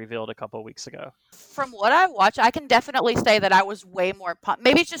PlayStation revealed a couple of weeks ago? From what I watched, I can definitely say that I was way more pumped.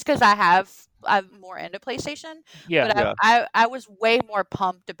 Maybe it's just because I'm more into PlayStation. Yeah, But I was way more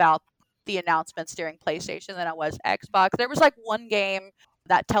pumped about the announcements during PlayStation than I was Xbox. There was like one game,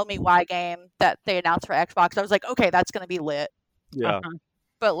 that Tell Me Why game, that they announced for Xbox. I was like, okay, that's going to be lit. Yeah.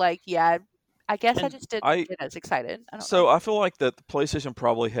 But like, yeah, I guess I And just didn't I- get as excited. I don't So know. I feel like that the PlayStation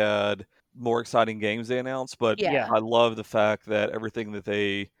probably had more exciting games they announced, but Yeah. I love the fact that everything that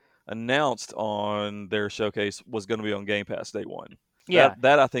they announced on their showcase was going to be on Game Pass day one. yeah.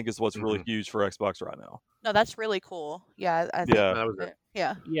 That I think is what's really huge for Xbox right now. No, that's really cool. Yeah, I think Yeah. That was it.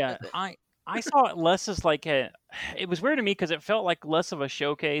 yeah. Yeah, I saw it less as like it was weird to me because it felt like less of a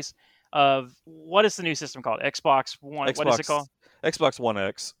showcase of what is the new system called? Xbox One. What is it called? Xbox One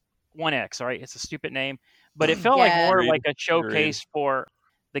X. One X, right? It's a stupid name, but it felt like Yeah. more Agreed. like a showcase for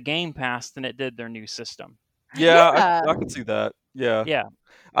the Game Pass than it did their new system. Yeah, Yeah. I can see that. Yeah. Yeah.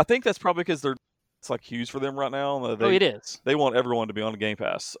 I think that's probably because it's like huge for them right now. It is. They want everyone to be on the Game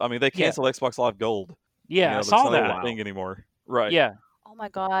Pass. I mean, they Yeah. canceled Xbox Live Gold. Yeah, I that's saw not even that. a thing anymore. Right. Yeah. Oh my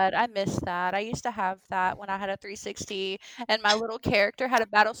god, I missed that. I used to have that when I had a 360, and my little character had a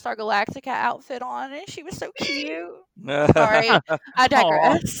Battlestar Galactica outfit on, and she was so cute. Sorry, I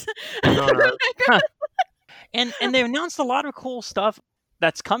digress. And they announced a lot of cool stuff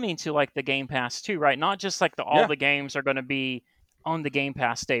that's coming to like the Game Pass too, right? Not just like all Yeah. the games are going to be on the Game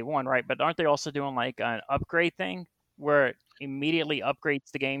Pass day one, right? But aren't they also doing like an upgrade thing where it immediately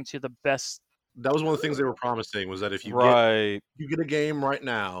upgrades the game to the best? That was one of the things they were promising, was that if you Right. get a game right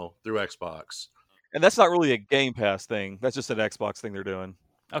now through Xbox. And that's not really a Game Pass thing. That's just an Xbox thing they're doing.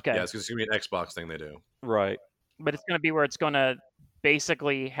 Okay. Yeah, it's going to be an Xbox thing they do. Right. But it's going to be where it's going to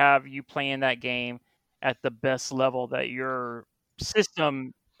basically have you playing that game at the best level that your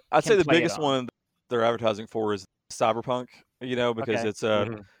system. I'd say can the play it biggest on. one they're advertising for is Cyberpunk, because Okay. it's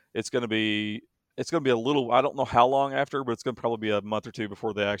Mhm. it's going to be a little, I don't know how long after, but it's going to probably be a month or two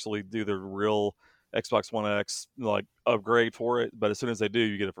before they actually do the real Xbox One X like upgrade for it, but as soon as they do,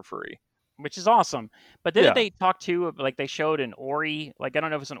 you get it for free. Which is awesome. But then Yeah. they talked to, like they showed an Ori, like I don't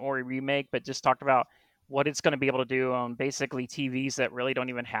know if it's an Ori remake, but just talked about what it's going to be able to do on basically TVs that really don't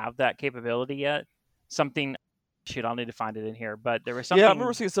even have that capability yet. Something, shoot, I'll need to find it in here, but there was something. Yeah, I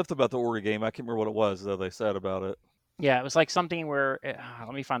remember seeing stuff about the Ori game. I can't remember what it was though they said about it. Yeah, it was like something where,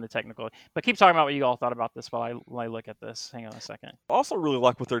 let me find the technical, but keep talking about what you all thought about this while I look at this. Hang on a second. I also really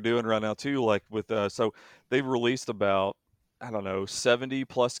like what they're doing right now too, like with so they've released about, I don't know, 70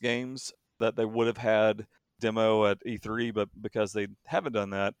 plus games that they would have had demo at E3, but because they haven't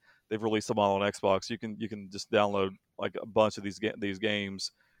done that, they've released them all on Xbox. You can just download like a bunch of these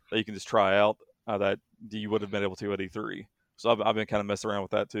games that you can just try out that you would have been able to at E3. So I've been kind of messing around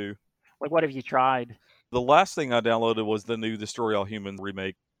with that too. Like, what have you tried? The last thing I downloaded was the new Destroy All Humans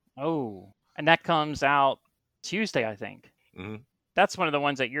remake. Oh, and that comes out Tuesday, I think. Mhm. That's one of the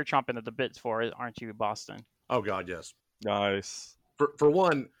ones that you're chomping at the bits for, aren't you, Boston? Oh, God, yes. Nice. For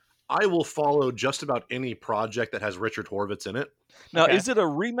one, I will follow just about any project that has Richard Horvitz in it. Now, Okay. is it a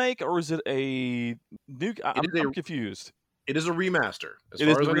remake or is it a new? I'm is a- confused. It is a remaster. As It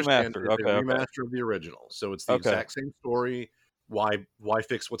far is as the I understand, remaster. it's Okay, a okay. remaster of the original. So it's the Okay. exact same story. Why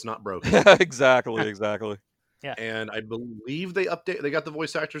fix what's not broken? exactly. And I believe they got the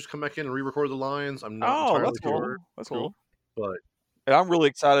voice actors come back in and re-record the lines. I'm not Oh, entirely that's cool. sure. That's cool. But And I'm really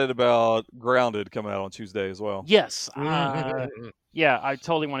excited about Grounded coming out on Tuesday as well. Yes. Mm-hmm. Yeah, I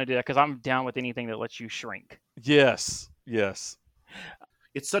totally want to do that because I'm down with anything that lets you shrink. Yes.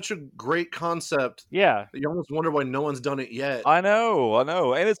 it's such a great concept. Yeah. You almost wonder why no one's done it yet. I know.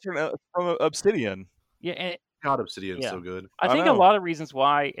 And it's from Obsidian. Yeah. And God, Obsidian's Yeah. so good. I I think a know. lot of reasons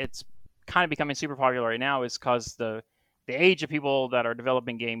why it's kind of becoming super popular right now is because the age of people that are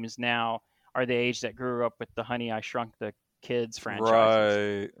developing games now are the age that grew up with the Honey, I Shrunk the Kids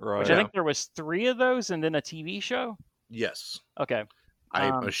franchises. Right. Which I think there was 3 of those and then a TV show. Yes. Okay.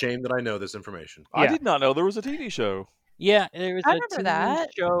 I'm Um, ashamed that I know this information. I Yeah. did not know there was a TV show. Yeah, there was I a remember TV that.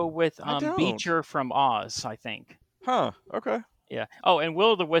 show with I don't. Beecher from Oz, I think. Huh. Okay. Yeah. Oh, and Will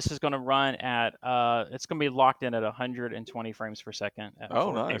o' the Wisp is going to run at it's going to be locked in at 120 frames per second at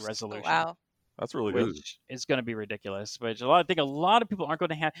Oh, 4K nice. Oh, resolution. wow. That's really good. Which is going to be ridiculous. Which I think a lot of people aren't going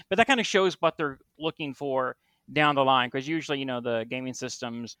to have, but that kind of shows what they're looking for down the line. Because usually, the gaming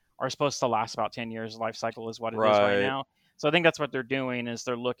systems are supposed to last about 10 years. Life cycle is what it is right Right. now. So I think that's what they're doing is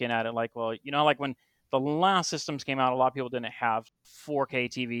they're looking at it like, well, like when the last systems came out, a lot of people didn't have 4K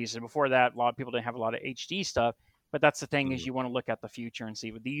TVs, and before that, a lot of people didn't have a lot of HD stuff. But that's the thing is you want to look at the future and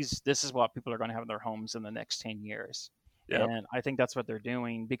see this is what people are going to have in their homes in the next 10 years. Yep. And I think that's what they're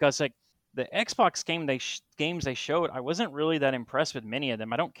doing because like the Xbox games they showed, I wasn't really that impressed with many of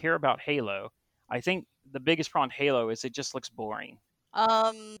them. I don't care about Halo. I think the biggest problem with Halo is it just looks boring.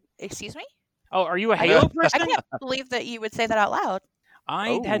 Excuse me? Oh, are you a I Halo can't, I person? can't believe that you would say that out loud.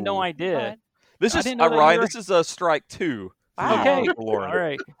 I had no Oh. idea. God. This I is didn't know that Ryan. you were- This is a strike 2. for Wow. Okay. Uncle Lauren. All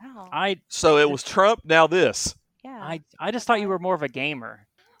right. Wow. So it was Trump. Now this. Yeah. I just thought you were more of a gamer.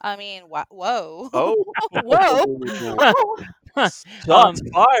 I mean, whoa. Oh. Whoa. Shots Um,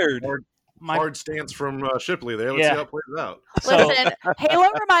 fired. My Hard stance from Shipley there. Let's Yeah. see how it plays out. so Listen, Halo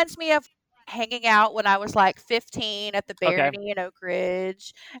reminds me of hanging out when I was like 15 at the Okay. Barony in Oak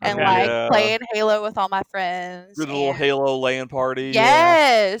Ridge and Okay. like Yeah. playing Halo with all my friends. Good little and- Halo LAN party.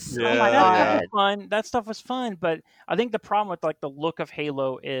 Yes. Oh my Yeah, god. was fun. That stuff was fun, but I think the problem with like the look of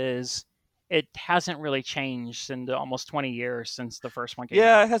Halo is it hasn't really changed in the almost 20 years since the first one came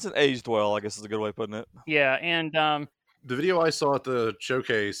Yeah, out. it hasn't aged well, I guess is a good way of putting it. Yeah, and The video I saw at the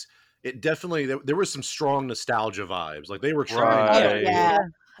showcase, it definitely there was some strong nostalgia vibes. Like they were trying Right. Oh, to yeah.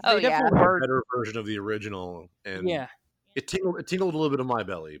 Oh, they yeah. definitely A were. better version of the original, and Yeah. it tingled a little bit in my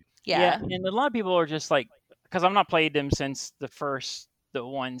belly. Yeah. And a lot of people are just like, because I've not played them since the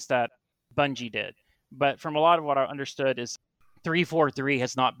ones that Bungie did. But from a lot of what I understood is 343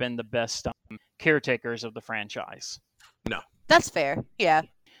 has not been the best caretakers of the franchise. That's fair. Yeah.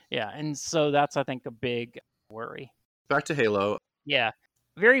 Yeah, and so that's, I think, a big worry. Back to Halo. Yeah,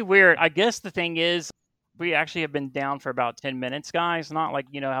 very weird. I guess the thing is, we actually have been down for about 10 minutes, guys. Not like,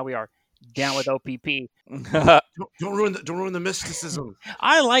 how we are down with OPP. Don't ruin the mysticism.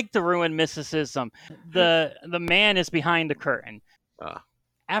 I like to ruin mysticism. The man is behind the curtain. Ah.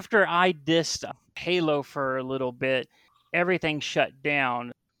 After I dissed Halo for a little bit, everything shut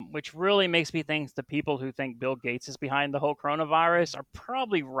down, which really makes me think the people who think Bill Gates is behind the whole coronavirus are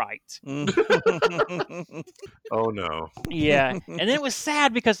probably right. Oh no. Yeah. And it was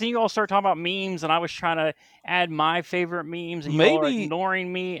sad because then you all start talking about memes, and I was trying to add my favorite memes, and you all were Maybe-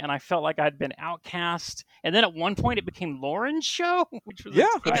 ignoring me, and I felt like I'd been outcast. And then at one point it became Lauren's show, which was Yeah,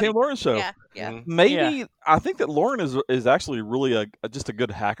 it exciting. became Lauren's show. Yeah. Yeah. Mhm. Maybe I think that Lauren is actually really just a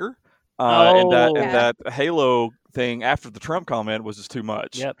good hacker, and Oh. that Halo thing after the Trump comment was just too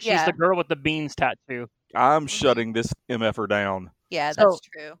much. Yep. She's Yeah. the girl with the beans tattoo. I'm shutting this MFer down. Yeah, So- that's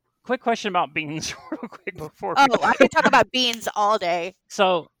true. Quick question about beans, real quick before. Oh, I could talk about beans all day.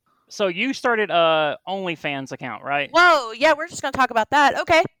 So you started a OnlyFans account, right? Whoa, yeah, we're just gonna talk about that.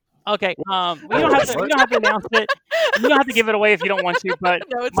 Okay. Okay. We don't have to announce it. You don't have to give it away if you don't want to. But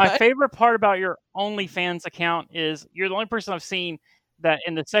No, it's my fine. favorite part about your OnlyFans account is you're the only person I've seen that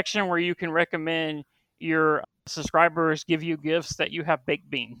in the section where you can recommend your subscribers give you gifts that you have baked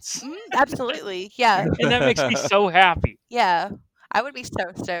beans, Absolutely. Yeah. and that makes me so happy. Yeah. I would be so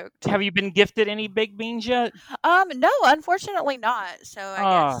stoked. Have you been gifted any baked beans yet? No, unfortunately not. So I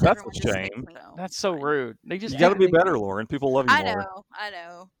Ah, guess that's a everyone just shame. makes their own. That's so Fine. rude. They just You got to be they- better, Lauren. People love you I more.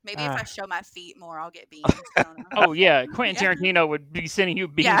 know. Maybe if Ah. I show my feet more, I'll get beans. I don't know. Oh yeah, Quentin Tarantino would be sending you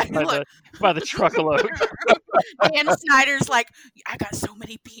beans Yeah, by the truckload. Dan Snyder's like, I got so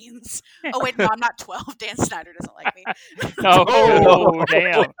many beans. Oh wait, no, I'm not 12. Dan Snyder doesn't like me. Oh,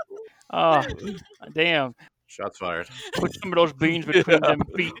 damn. Oh, damn. Shots fired. Put some of those beans between them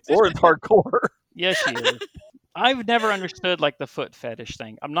feet. Lauren's hardcore. Yes, she is. I've never understood like the foot fetish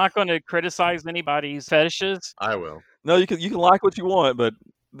thing. I'm not going to criticize anybody's fetishes. I will. No, you can like what you want, but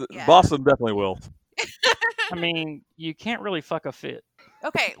Yeah. Boston definitely will. I mean, you can't really fuck a fit.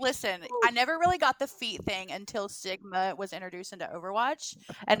 Okay, listen, I never really got the feet thing until Sigma was introduced into Overwatch,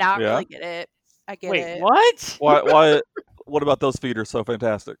 and now I Yeah? really get it. I get Wait, it. what? Why? What about those feet are so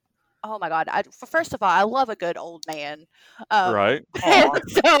fantastic? Oh my god! First of all, I love a good old man. Right? And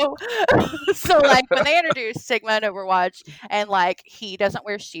so like when they introduced Sigma in Overwatch, and like he doesn't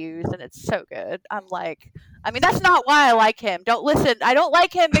wear shoes, and it's so good. I'm like, I mean, that's not why I like him. Don't listen. I don't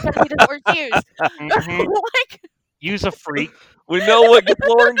like him because he doesn't wear shoes. Mhm. Like, Use a freak. We know what gets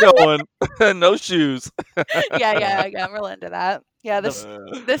Lauren going. No shoes. yeah. I'm real into that. Yeah, the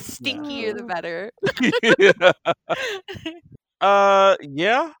Uh, the stinkier the better.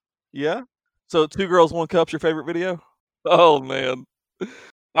 yeah. So, Two Girls, One Cup's your favorite video? Oh man,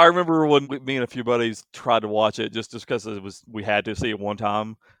 I remember when me and a few buddies tried to watch it just because we had to see it one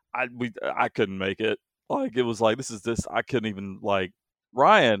time. I couldn't make it. Like it was like this. I couldn't even like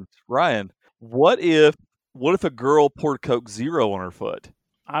Ryan. What if a girl poured Coke Zero on her foot?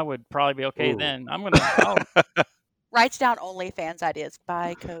 I would probably be okay Ooh. then. I'm going to. Writes down OnlyFans ideas.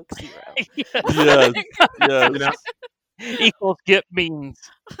 Buy Coke Zero. Yes. You know, Equals get beans.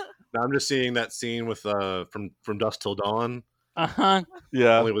 now I'm just seeing that scene with from Dusk Till Dawn, Uh-huh.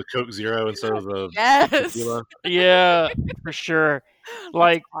 Yeah. only with Coke Zero instead of the Yes. tequila. Yeah, for sure.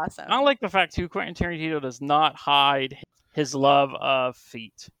 Like, Awesome. I like the fact, too, Quentin Tarantino does not hide his love of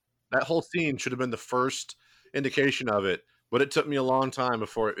feet. That whole scene should have been the first indication of it, but it took me a long time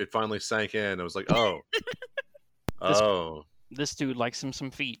before it finally sank in. I was like, oh, This- oh, This dude likes him some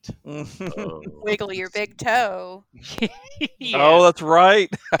feet. oh. Wiggle your big toe. Yeah. Oh, that's right.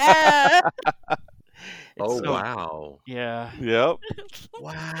 Yeah. It's Oh, so- wow. Yeah. Yep.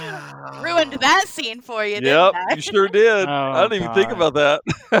 Wow. Ruined that scene for you, Yep. didn't I? You sure did. Oh, I didn't even think God. about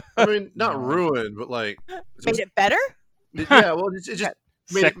that. I mean, not ruined, but like, Made it better? yeah, well, it just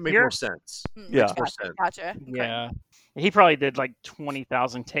made it make Sexier? more sense. Gotcha. Yeah. Gotcha. Okay. Yeah. He probably did like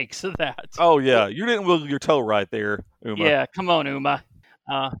 20,000 takes of that. Oh yeah, you didn't wiggle your toe right there, Uma. Yeah, come on, Uma.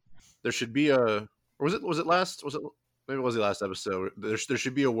 There should be or was it maybe it was the last episode. There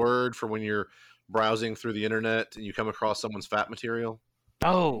should be a word for when you're browsing through the internet and you come across someone's fat material.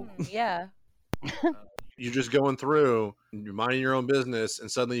 Oh, Yeah. You're just going through, and you're minding your own business,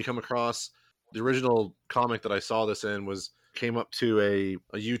 and suddenly you come across the original comic that I saw this in was came up to a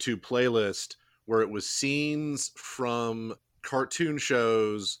YouTube playlist where it was scenes from cartoon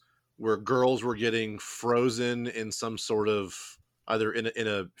shows where girls were getting frozen in some sort of either in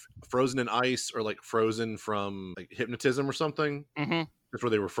a frozen in ice or like frozen from like hypnotism or something. Mm-hmm. That's where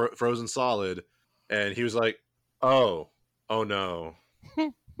they were frozen solid. And he was like, oh no.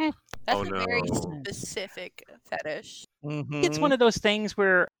 That's Oh, a very no. specific fetish. It's one of those things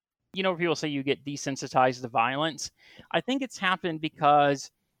where, people say you get desensitized to violence. I think it's happened because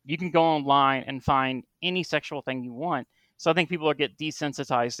you can go online and find any sexual thing you want. So I think people get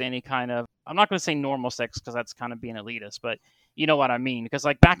desensitized to any kind of, I'm not going to say normal sex because that's kind of being elitist, but you know what I mean? Because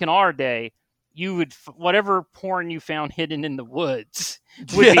like back in our day, you would, whatever porn you found hidden in the woods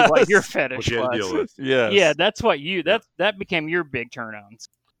would be what your fetish What you had to was. deal with. Yes. Yeah, that's what that became your big turn-ons.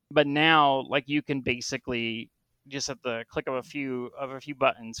 But now, like, you can basically just at the click of a few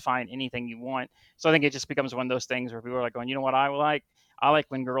buttons find anything you want. So I think it just becomes one of those things where people are like going, you know what I like? I like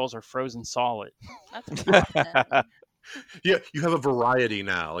when girls are frozen solid. That's awesome. Yeah, you have a variety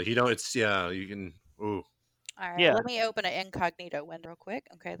now. Like you can. Ooh, All right, Yeah. let me open an incognito window real quick.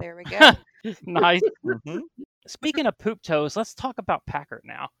 Okay, there we go. Nice. Mhm. Speaking of poop toes, let's talk about Packard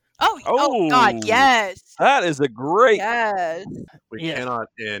now. Oh God, Oh. yes, That is a great. yes. we Yes. cannot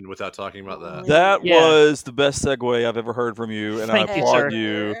end without talking about that. That Yeah. was the best segue I've ever heard from you, and Thank I you, applaud sir.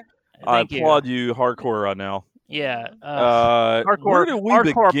 you. I Thank you. applaud you hardcore right now. Yeah. Where Hardcore do we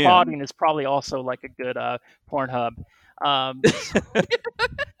hardcore begin? applauding is probably also like a good Pornhub.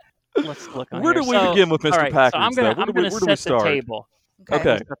 Let's look on Where here. do we So, begin with Mr. all right, Packard? so I'm gonna where do we set the start? table. Okay.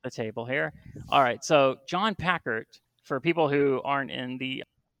 Okay. Set the table here. All right. So John Packard, for people who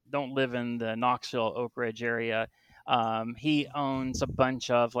don't live in the Knoxville, Oak Ridge area, he owns a bunch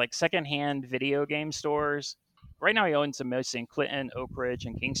of like secondhand video game stores. Right now, he owns them mostly in Clinton, Oak Ridge,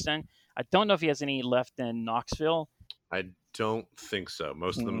 and Kingston. I don't know if he has any left in Knoxville. I don't think so.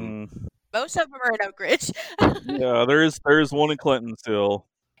 Most of them. Most of them are in Oak Ridge. Yeah, there's one in Clinton still.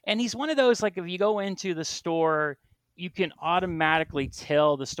 And he's one of those, like, if you go into the store, you can automatically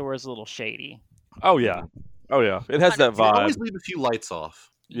tell the store is a little shady. Oh yeah, it has that They always vibe. leave a few lights off.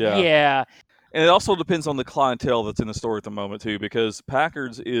 Yeah. Yeah. And it also depends on the clientele that's in the store at the moment too, because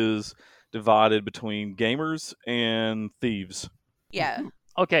Packard's is divided between gamers and thieves. Yeah.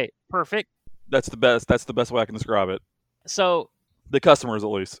 Okay, perfect. That's the best way I can describe it. So, The customers, at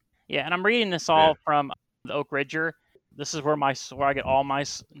least. yeah, and I'm reading this all Yeah. from the Oak Ridger. This is where I get all my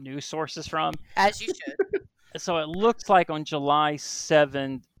news sources from. As you should. So it looks like on July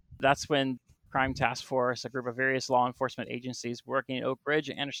 7th, that's when Crime Task Force, a group of various law enforcement agencies working in Oak Ridge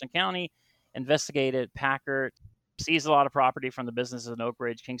and Anderson County, investigated Packard, seized a lot of property from the businesses in Oak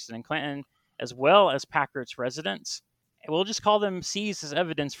Ridge, Kingston, and Clinton, as well as Packard's residence. We'll just call them seized as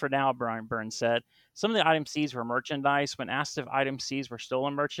evidence for now, Burns said. Some of the items seized were merchandise. When asked if items seized were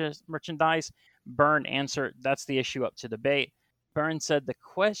stolen merchandise, Byrne answered, that's the issue up to debate. Byrne said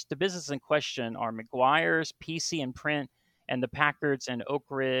the business in question are McGuire's, PC and Print, and the Packards in Oak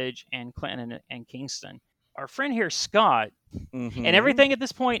Ridge and Clinton and Kingston. Our friend here, Scott, Mhm. and everything at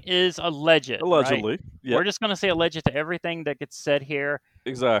this point is alleged. right? Allegedly. Yeah, We're just going to say alleged to everything that gets said here.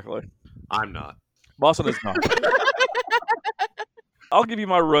 exactly. I'm not. Boston is not. I'll give you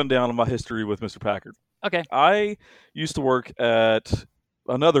my rundown of my history with Mr. Packard. Okay. I used to work at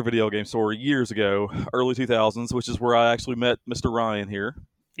another video game store years ago, early 2000s, which is where I actually met Mr. Ryan here.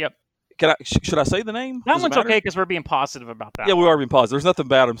 Yep. Should I say the name? That Does it one's matter? okay because we're being positive about that. Yeah, we are being positive. There's nothing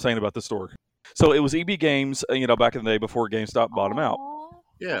bad I'm saying about this store. So it was EB Games, back in the day before GameStop bought them out. Aw,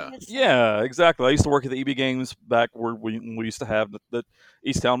 Yeah. that's so Yeah, exactly. I used to work at the EB Games back where we used to have the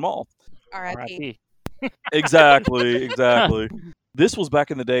Easttown Mall. R.I.P. Exactly. This was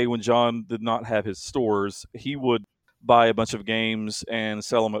back in the day when John did not have his stores. He would buy a bunch of games and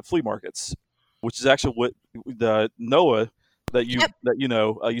sell them at flea markets, which is actually what the Noah that you Yep.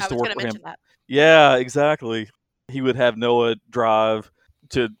 used I to was work going to for him. mention that. Yeah, exactly. He would have Noah drive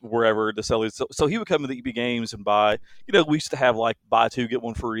to wherever to sell these. So he would come to the EB Games and buy. We used to have like buy two get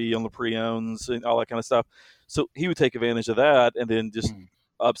one free on the pre-owns and all that kind of stuff. So he would take advantage of that and then just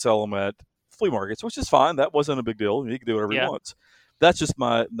upsell them at flea markets, which is fine. That wasn't a big deal. He could do whatever he Yeah. wants. That's just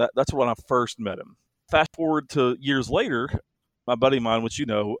that's when I first met him. Fast forward to years later, my buddy of mine, which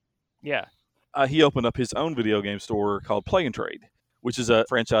Yeah. he opened up his own video game store called Play and Trade, which is a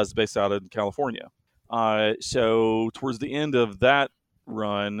franchise based out in California. So towards the end of that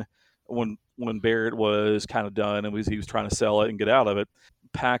run, when Barrett was kind of done and he was trying to sell it and get out of it,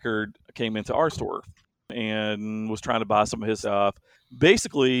 Packard came into our store and was trying to buy some of his stuff.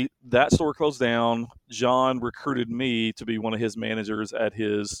 Basically, that store closed down. John recruited me to be one of his managers at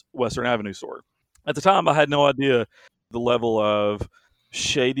his Western Avenue store. At the time, I had no idea the level of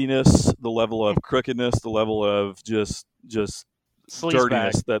shadiness, the level of crookedness, the level of just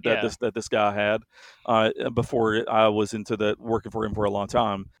dirtiness that this guy had before I was into the working for him for a long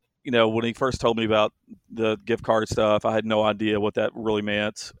time. When he first told me about the gift card stuff, I had no idea what that really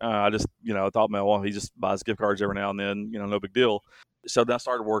meant. I just thought, well, he just buys gift cards every now and then, no big deal. So then I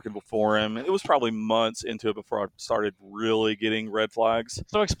started working for him. It was probably months into it before I started really getting red flags.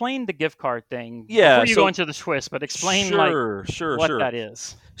 So explain the gift card thing. Yeah, before you go into the twist, but explain what that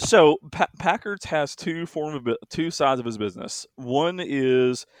is. So Packard's has two sides of his business. One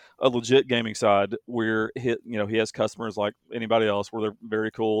is a legit gaming side where he has customers like anybody else, where they're very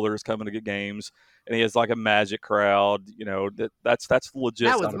cool. They're just coming to get games, and he has like a Magic crowd. That's the legit.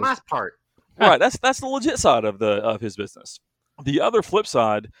 That was my part. Right. That's the legit side of his business. The other flip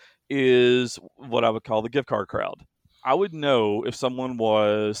side is what I would call the gift card crowd. I would know if someone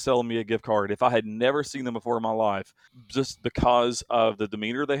was selling me a gift card if I had never seen them before in my life, just because of the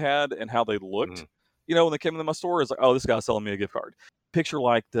demeanor they had and how they looked. When they came into my store, it's like, oh, this guy's selling me a gift card. Picture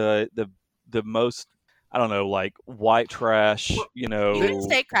like the most, I don't know, like white trash, You didn't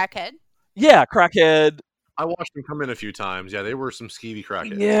say crackhead. Yeah, crackhead. I watched them come in a few times. Yeah, they were some skeevy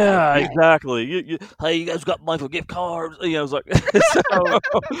crackheads. Yeah, exactly. Hey, you guys got money for gift cards? I was like,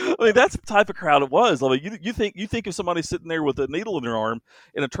 I mean, that's the type of crowd it was. I mean, you think of somebody sitting there with a needle in their arm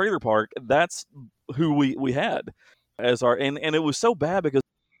in a trailer park, that's who we had as our, and it was so bad because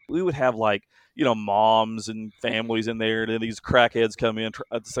we would have like, moms and families in there, and then these crackheads come in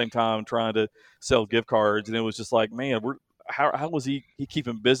at the same time trying to sell gift cards, and it was just like, man, how was he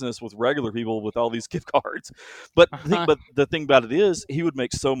keeping business with regular people with all these gift cards? But the thing about it is, he would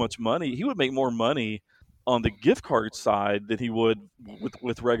make so much money. He would make more money on the gift card side than he would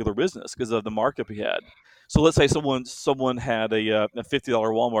with regular business because of the markup he had. So let's say someone had a $50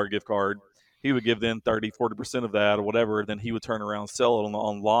 Walmart gift card. He would give them 30-40% of that or whatever, and then he would turn around and sell it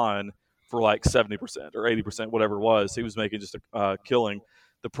online for like 70% or 80%, whatever it was. He was making just a killing.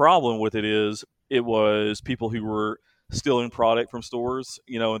 The problem with it is it was people who were stealing product from stores,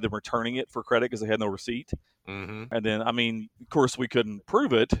 and then returning it for credit because they had no receipt. Mm-hmm. And then, I mean, of course, we couldn't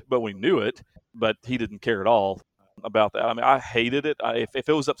prove it, but we knew it. But he didn't care at all about that. I mean, I hated it. If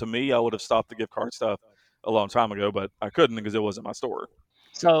it was up to me, I would have stopped the gift card stuff a long time ago, but I couldn't because it wasn't my store.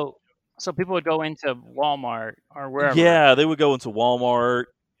 So people would go into Walmart or wherever. Yeah, they would go into Walmart,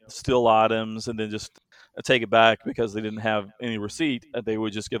 steal items, and then just take it back because they didn't have any receipt. They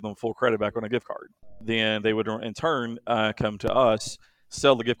would just give them full credit back on a gift card. Then they would in turn come to us,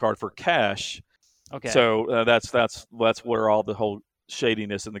 sell the gift card for cash. Okay. So that's where all the whole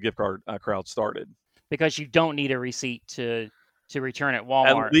shadiness in the gift card crowd started. Because you don't need a receipt to return at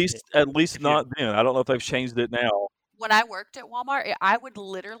Walmart. At least not then. I don't know if they've changed it now. When I worked at Walmart, I would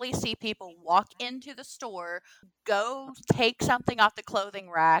literally see people walk into the store, go take something off the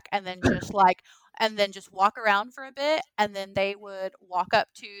clothing rack, and then just walk around for a bit, and then they would walk up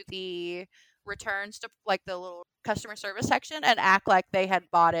to the returns to like the little customer service section and act like they had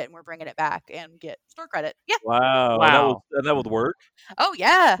bought it and were bringing it back and get store credit. Yeah. Wow. That would work. Oh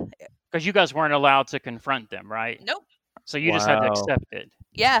yeah. Because you guys weren't allowed to confront them, right? Nope. So you just had to accept it.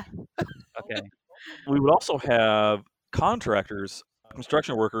 Yeah. Okay. We would also have contractors,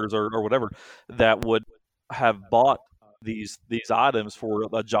 construction workers or whatever, that would have bought these items for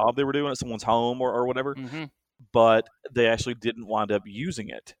a job they were doing at someone's home or whatever, but they actually didn't wind up using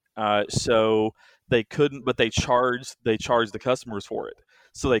it. So they couldn't, but they charged the customers for it.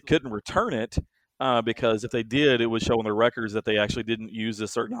 So they couldn't return it because if they did, it would show on their records that they actually didn't use a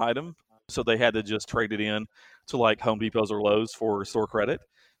certain item. So they had to just trade it in to like Home Depot's or Lowe's for store credit.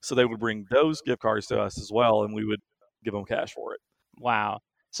 So they would bring those gift cards to us as well, and we would give them cash for it. Wow.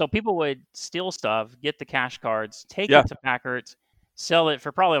 So people would steal stuff, get the cash cards, take it to Packard's, sell it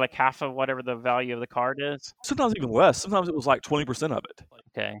for probably like half of whatever the value of the card is. Sometimes even less. Sometimes it was like 20% of it.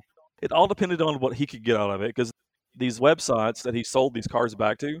 Okay. It all depended on what he could get out of it, because these websites that he sold these cards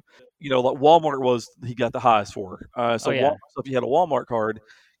back to, like Walmart he got the highest for. So if you had a Walmart card,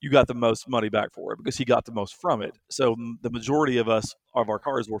 you got the most money back for it because he got the most from it. So the majority of our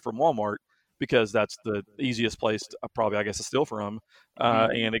cards were from Walmart, because that's the easiest place to steal from,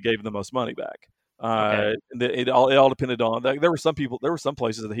 and it gave him the most money back. It all depended on. There were some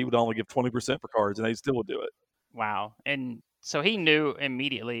places that he would only give 20% for cards, and they still would do it. Wow. And so he knew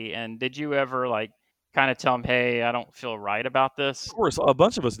immediately. And did you ever kind of tell him, "Hey, I don't feel right about this"? Of course, a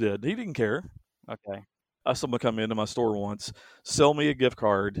bunch of us did. He didn't care. Okay. Someone come into my store once, sell me a gift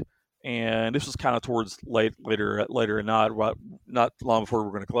card, and this was kind of towards later at night, not long before we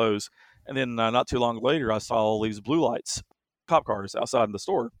were going to close. And then not too long later, I saw all these blue lights, cop cars outside of the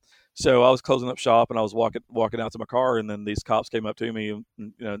store. So I was closing up shop and I was walking out to my car, and then these cops came up to me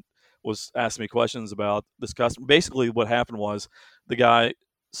and was asking me questions about this customer. Basically, what happened was the guy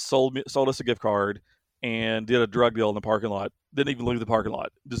sold us a gift card and did a drug deal in the parking lot. Didn't even leave the parking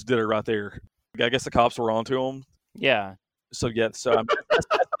lot, just did it right there. I guess the cops were onto him. Yeah. So that's the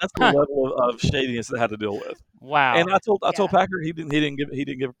level of shadiness that I had to deal with. Wow. And I told Packard he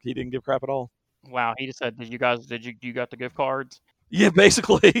didn't give crap at all. Wow. He just said, "Did you got the gift cards?" Yeah,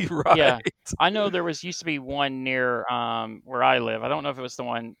 basically, right. Yeah. I know there used to be one near where I live. I don't know if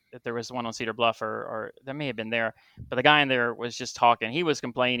there was one on Cedar Bluff or that may have been there. But the guy in there was just talking. He was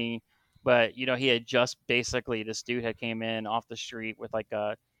complaining, but he had just basically, this dude had came in off the street with like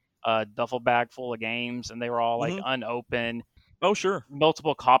a duffel bag full of games, and they were all like unopened. Oh, sure.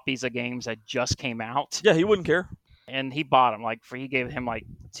 Multiple copies of games that just came out. Yeah, he wouldn't care. And he bought them he gave him like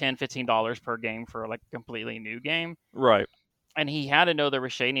 $10-15 per game for like a completely new game. Right. And he had to know there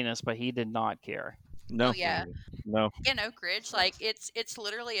was shadiness, but he did not care. No. Oh, yeah. No. In Oak Ridge, like it's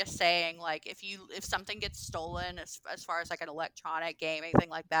literally a saying, like if something gets stolen as far as like an electronic game, anything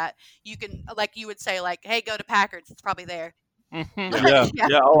like that, you can, like, you would say like, hey, go to Packard's, it's probably there. Yeah.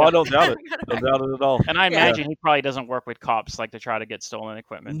 Oh, I don't doubt it. Don't doubt it at all. And I imagine he probably doesn't work with cops to try to get stolen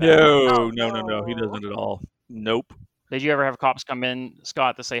equipment back. No. He doesn't at all. Nope. Did you ever have cops come in,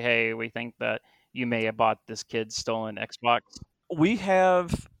 Scott, to say, hey, we think that you may have bought this kid's stolen Xbox? We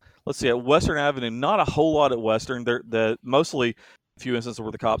have, let's see, at Western Avenue, not a whole lot at Western. Mostly a few instances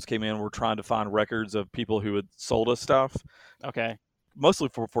where the cops came in, were trying to find records of people who had sold us stuff. Okay. Mostly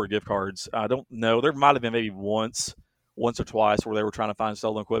for gift cards. I don't know. There might have been maybe once or twice where they were trying to find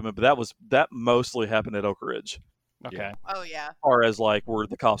stolen equipment, but that mostly happened at Oak Ridge. Okay. Yeah. Oh yeah. As far as like where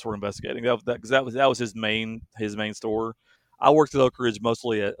the cops were investigating, that was his main store. I worked at Oak Ridge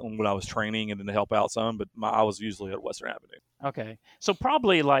mostly when I was training and then to help out some, but I was usually at Western Avenue. Okay. So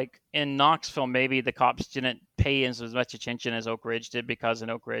probably like in Knoxville, maybe the cops didn't pay as much attention as Oak Ridge did, because in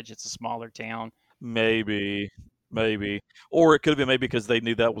Oak Ridge it's a smaller town. Maybe. Or it could have been maybe because they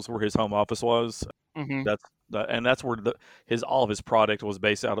knew that was where his home office was. Mm-hmm. That's where all of his product was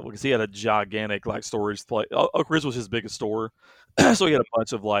based out of, because he had a gigantic like storage place. Oak Ridge was his biggest store, so he had a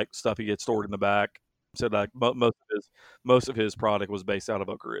bunch of like stuff he had stored in the back. So like most of his product was based out of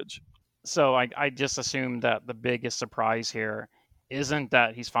Oak Ridge. So I just assumed that the biggest surprise here isn't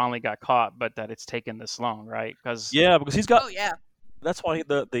that he's finally got caught, but that it's taken this long, right? Because he's got. Oh yeah. That's why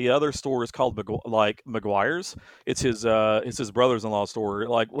the other store is called McGuire's. It's his brother's-in-law store.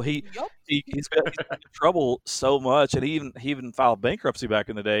 Like, well, he's got in trouble so much, and he even filed bankruptcy back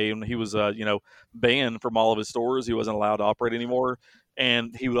in the day, and he was banned from all of his stores. He wasn't allowed to operate anymore,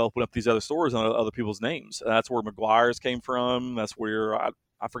 and he would open up these other stores under other people's names. And that's where McGuire's came from. That's where I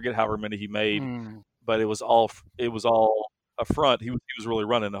forget however many he made, but it was all a front. He was really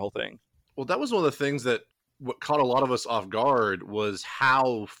running the whole thing. Well, that was one of the things that what caught a lot of us off guard was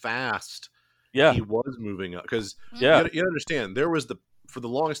how fast he was moving up. Because you understand, for the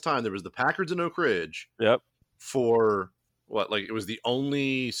longest time, there was the Packards in Oak Ridge. Yep. For what, like, it was the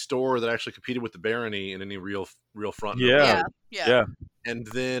only store that actually competed with the Barony in any real front. Yeah. And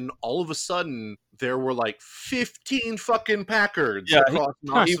then all of a sudden, there were like 15 fucking Packards across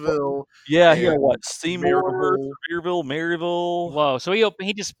Knoxville. He had what? Seymour, Maryville. Whoa! So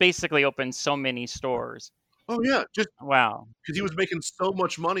he just basically opened so many stores. Oh yeah, just wow! Because he was making so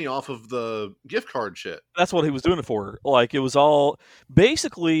much money off of the gift card shit. That's what he was doing it for. Like, it was all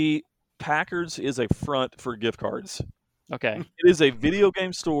basically Packard's is a front for gift cards. Okay, it is a video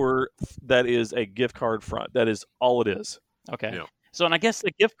game store that is a gift card front. That is all it is. Okay, so and I guess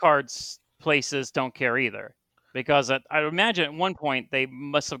the gift cards places don't care either, because I imagine at one point they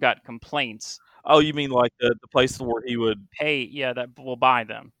must have got complaints. Oh, you mean like the place where he would pay? Yeah, that will buy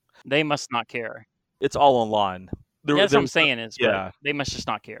them. They must not care. It's all online. That's what I'm saying is, they must just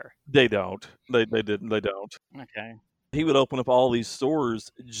not care. They don't. They didn't. They don't. Okay. He would open up all these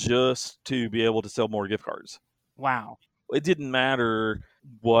stores just to be able to sell more gift cards. Wow. It didn't matter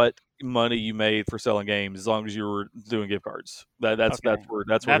what money you made for selling games as long as you were doing gift cards. That's where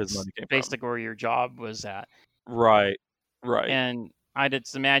his money came from. Basically where your job was at. Right. And I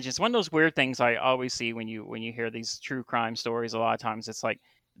just imagine it's one of those weird things I always see when you hear these true crime stories. A lot of times it's like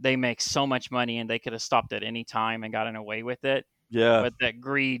they make so much money and they could have stopped at any time and gotten away with it. Yeah. But that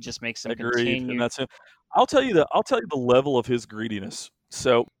greed just makes them continue. And that's him. I'll tell you the level of his greediness.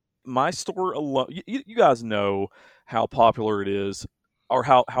 So my store alone, you guys know how popular it is, or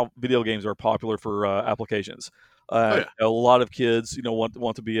how video games are popular for applications. A lot of kids,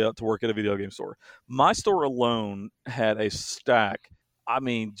 want to be to work at a video game store. My store alone had a stack. I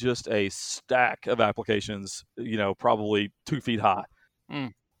mean, just a stack of applications. Probably 2 feet high.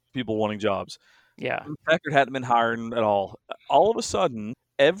 people wanting jobs. Yeah. Packard hadn't been hiring at all. All of a sudden,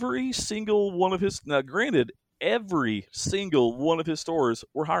 every single one of his, now granted, every single one of his stores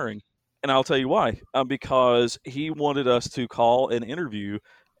were hiring. And I'll tell you why. Because he wanted us to call and interview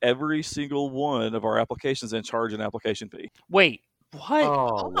every single one of our applications and charge an application fee. Wait, what?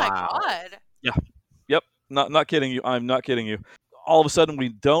 Oh my God. Yep. Not kidding you. I'm not kidding you. All of a sudden, we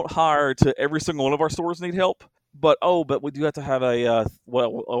don't hire to every single one of our stores need help. But we do have to have a I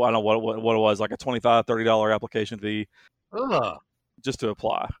don't know what it was, like a $25, $30 application fee just to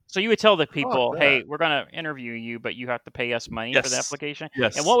apply. So you would tell the people, that. hey, we're going to interview you, but you have to pay us money for the Yes. application.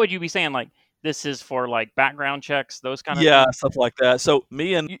 Yes. And what would you be saying? Like, this is for like background checks, those kind of Yeah, things? stuff like that. So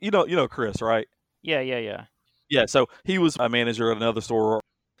me and you know Chris, right? Yeah. Yeah. So he was a manager at another store,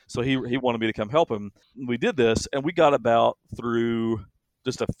 so he wanted me to come help him. We did this, and we got about through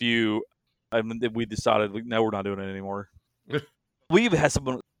just a few, and then we decided no, we're not doing it anymore. We even had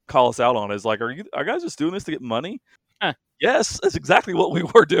someone call us out on it. It's like, are guys just doing this to get money? Huh. Yes, that's exactly what we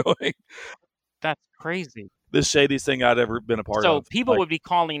were doing. That's crazy. The shadiest thing I'd ever been a part So of. people Like, would be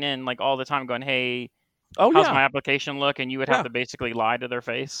calling in like all the time going, hey, oh how's yeah, my application look? And you would Yeah. have to basically lie to their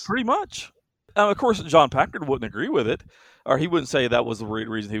face. pretty much. Of course, John Packard wouldn't agree with it, or he wouldn't say that was the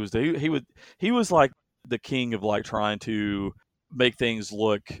reason he was doing. He was like the king of like trying to make things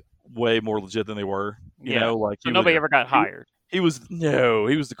look way more legit than they were. You Yeah. know, like So he nobody would, ever got hired. He was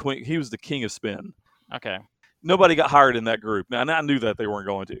the queen. He was the king of spin. Okay. Nobody got hired in that group. Now, and I knew that they weren't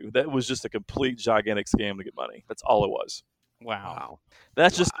going to. That was just a complete gigantic scam to get money. That's all it was. Wow.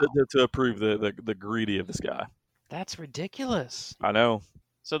 That's just to prove the greedy of this guy. That's ridiculous. I know.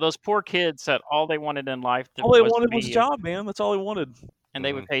 So those poor kids said all they wanted in life All they was to wanted was a be- job, man. That's all they wanted. and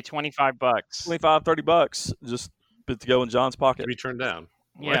they would pay $25. $25, $30 just to go in John's pocket. To be turned down.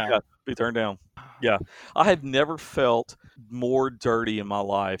 Yeah. Be turned down. Yeah, I have never felt more dirty in my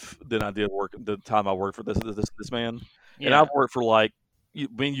life than I did the time I worked for this man. And Yeah. I've worked for like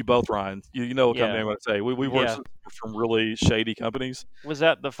me and you both, Ryan. You know what company Yeah. I'm going to say. We worked Yeah. for some really shady companies. Was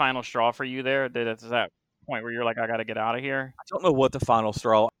that the final straw for you there? Did it to that point where you're like, I got to get out of here? I don't know what the final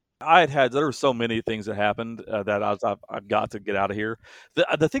straw. There were so many things that happened that I've got to get out of here.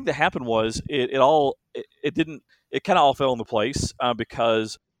 The thing that happened was it kind of all fell into place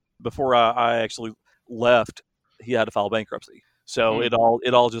because before I actually left, he had to file bankruptcy. So it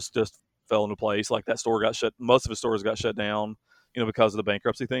all just fell into place. Like that store got shut. Most of his stores got shut down, because of the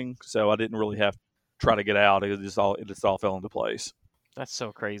bankruptcy thing. So I didn't really have to try to get out. It just all fell into place. That's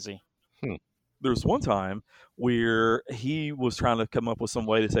so crazy. There was one time where he was trying to come up with some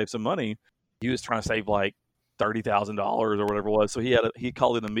way to save some money. He was trying to save like $30,000 or whatever it was. So he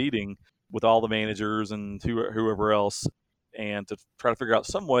called in a meeting with all the managers and whoever else, and to try to figure out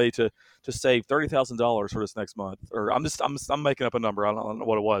some way to save $30,000 for this next month. Or I'm making up a number. I don't know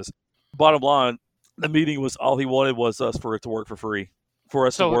what it was. Bottom line, the meeting was all he wanted was us for it to work for free, for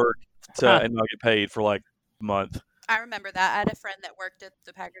us to work and not get paid for like a month. I remember that. I had a friend that worked at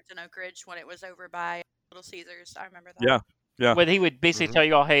the Packards in Oak Ridge when it was over by Little Caesars. I remember that. Yeah. But he would basically tell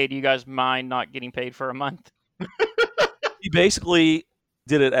you all, hey, do you guys mind not getting paid for a month? He basically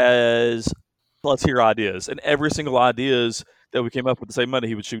did it as, let's hear ideas. And every single ideas that we came up with to save money,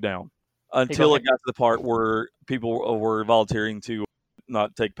 he would shoot down until it got to the part where people were volunteering to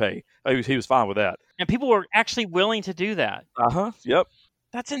not take pay. He was fine with that. And people were actually willing to do that. Yep.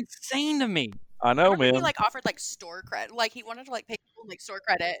 That's insane to me. I know, man. He offered store credit. He wanted to pay people store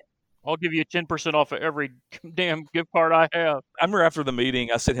credit. I'll give you 10% off of every damn gift card I have. I remember after the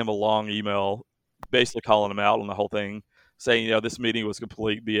meeting, I sent him a long email, basically calling him out on the whole thing, saying, this meeting was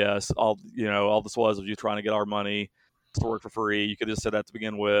complete BS. All this was you trying to get our money to work for free. You could have just said that to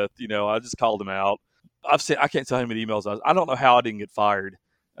begin with. I just called him out. I can't tell him the emails. I don't know how I didn't get fired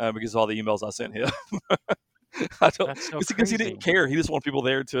because of all the emails I sent him. Because he didn't care. He just wanted people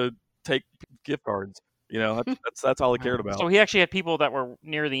there to take gift cards. That's all he cared about. So he actually had people that were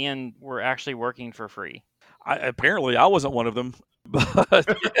near the end were actually working for free. Apparently, I wasn't one of them. But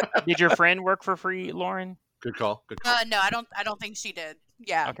Did your friend work for free, Lauren? Good call. No, I don't think she did.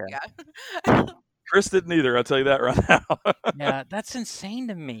 Yeah. Okay. Yeah. Chris didn't either. I'll tell you that right now. Yeah, that's insane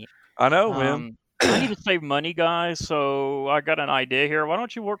to me. I know, man. I need to save money, guys. So I got an idea here. Why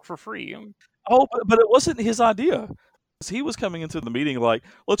don't you work for free? Oh, but it wasn't his idea. He was coming into the meeting like,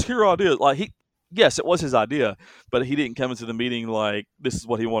 let's hear ideas. Yes, it was his idea, but he didn't come into the meeting like this is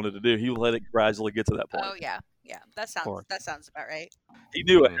what he wanted to do. He let it gradually get to that point. Oh yeah. That sounds about right. He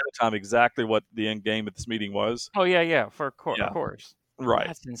knew ahead of time exactly what the end game of this meeting was. Oh yeah, of course. Right.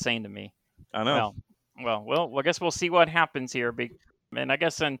 That's insane to me. I know. Well, I guess we'll see what happens here. And I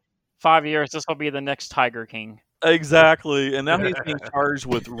guess in 5 years, this will be the next Tiger King. Exactly, and now he's being charged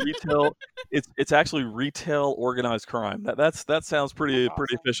with retail. It's actually retail organized crime. That sounds pretty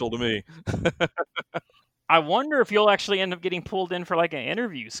official to me. I wonder if you'll actually end up getting pulled in for like an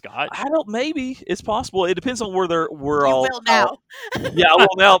interview, Scott. I don't. Maybe it's possible. It depends on where we're You all. will now. Yeah,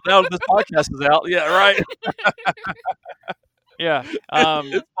 well, now this podcast is out. Yeah, right. Yeah,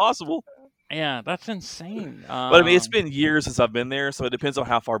 It's possible. yeah, that's insane. But I mean, it's been years since I've been there, so it depends on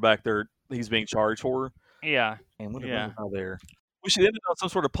how far back he's being charged for. Yeah, And what Yeah. about there? We should end it on some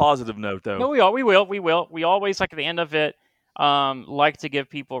sort of positive note, though. no, we will. We always like at the end of it, like to give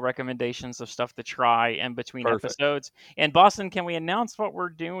people recommendations of stuff to try in between Perfect. episodes. And Boston, can we announce what we're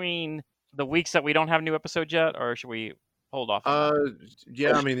doing the weeks that we don't have new episodes yet, or should we hold off? on that?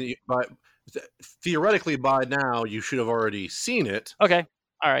 Yeah, I mean, theoretically, by now you should have already seen it. Okay.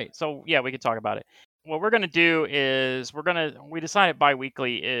 All right. So yeah, we could talk about it. What we're gonna do is we decided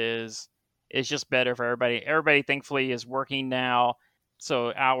bi-weekly is just better for everybody. Everybody thankfully is working now,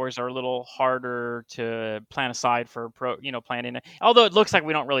 so hours are a little harder to plan aside for planning it. Although it looks like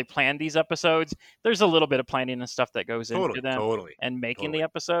we don't really plan these episodes, there's a little bit of planning and stuff that goes into them Totally. and making Totally. the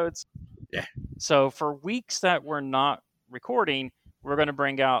episodes. Yeah. So for weeks that we're not recording, we're going to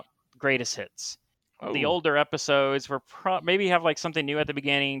bring out greatest hits. The Oh. older episodes, maybe have like something new at the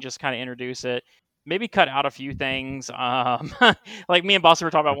beginning, just kind of introduce it. Maybe cut out a few things. Like me and Boston were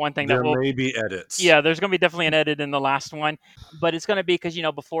talking about one thing There that will. may be edits. Yeah, there's going to be definitely an edit in the last one, but it's going to be because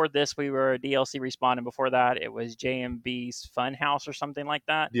before this we were DLC Respawn, and before that it was JMB's Funhouse or something like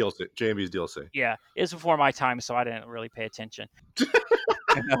that. DLC. JMB's DLC. Yeah, it's before my time, so I didn't really pay attention.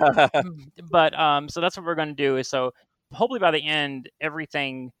 But so that's what we're going to do. Is so hopefully by the end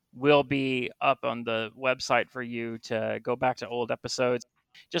everything will be up on the website for you to go back to old episodes.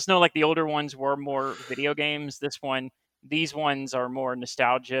 Just know like the older ones were more video games. These ones are more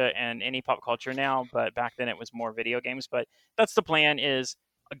nostalgia and any pop culture now, but back then it was more video games. But that's the plan: is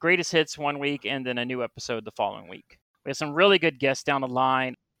a greatest hits one week and then a new episode the following week. We have some really good guests down the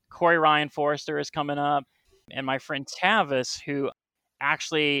line. Corey Ryan Forrester is coming up, and my friend Tavis, who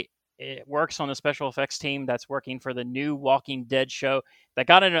actually works on the special effects team that's working for the new Walking Dead show that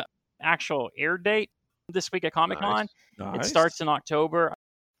got an actual air date this week at Comic-Con. It starts in October,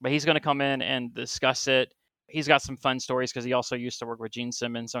 but he's going to come in and discuss it. He's got some fun stories because he also used to work with Gene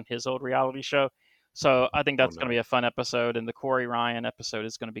Simmons on his old reality show. So I think that's going to be a fun episode, and the Corey Ryan episode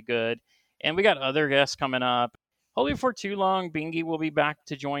is going to be good. And we got other guests coming up. Hopefully before too long, Bingy will be back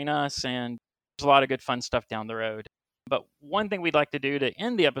to join us, and there's a lot of good fun stuff down the road. But one thing we'd like to do to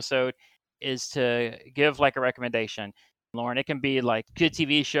end the episode is to give like a recommendation. Lauren, it can be like good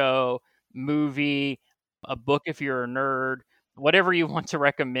TV show, movie, a book if you're a nerd, whatever you want to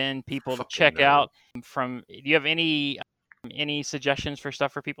recommend people to check out. Do you have any suggestions for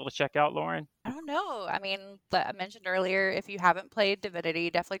stuff for people to check out, Lauren? I don't know. I mean, I mentioned earlier, if you haven't played Divinity,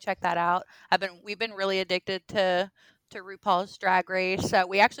 definitely check that out. We've been really addicted to RuPaul's Drag Race.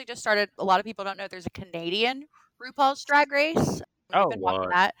 We actually just started. A lot of people don't know there's a Canadian RuPaul's Drag Race. We've been watching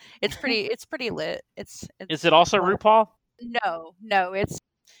that. It's pretty lit. Is it also RuPaul? No.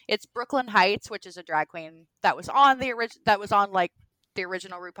 It's Brooklyn Heights, which is a drag queen that was on the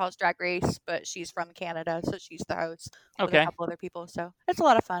original RuPaul's Drag Race, but she's from Canada, so she's the host with a couple other people. So it's a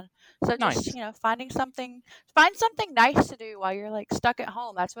lot of fun. So just find something nice to do while you're like stuck at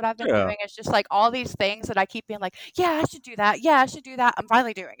home. That's what I've been doing. It's just like all these things that I keep being like, yeah, I should do that. Yeah, I should do that. I'm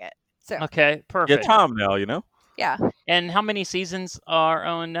finally doing it. So okay, perfect. Get time now, Yeah. And how many seasons are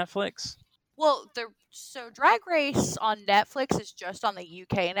on Netflix? Well, so Drag Race on Netflix is just on the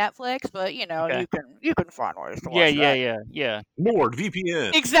UK Netflix, but you can find ways to watch that. Yeah.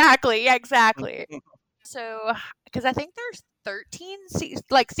 NordVPN. Exactly. Yeah, exactly. So, because I think there's 13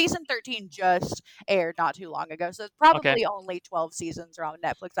 season 13 just aired not too long ago, so probably only 12 seasons are on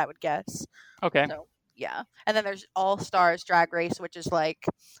Netflix, I would guess. Okay. So, yeah, and then there's All Stars Drag Race, which is like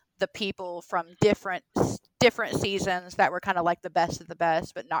the people from different seasons that were kind of like the best of the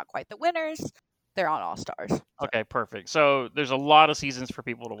best, but not quite the winners. They're on All Stars. So. Okay, perfect. So there's a lot of seasons for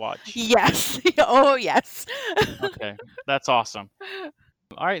people to watch. Yes. Oh, yes. Okay, that's awesome.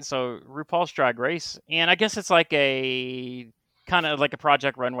 All right, so RuPaul's Drag Race, and I guess it's like a kind of like a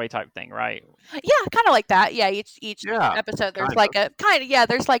Project Runway type thing, right? Yeah, kind of like that. Yeah, each episode there's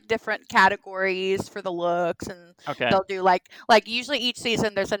there's like different categories for the looks, and they'll do like usually each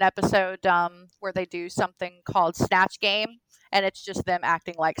season there's an episode where they do something called Snatch Game, and it's just them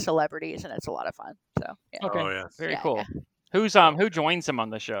acting like celebrities, and it's a lot of fun. So yeah. Okay, very cool. Yeah. Who joins them on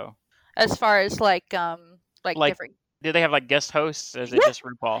the show? As far as like different Do they have like guest hosts? Or is it Yeah. just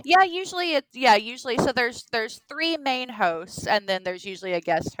RuPaul? Yeah, usually so there's 3 main hosts, and then there's usually a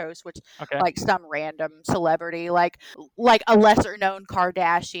guest host, which Okay. like some random celebrity, like a lesser known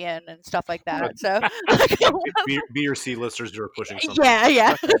Kardashian and stuff like that. So B or C listers who are pushing something.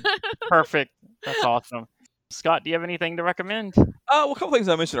 yeah. Perfect. That's awesome. Scott, do you have anything to recommend? Well, a couple things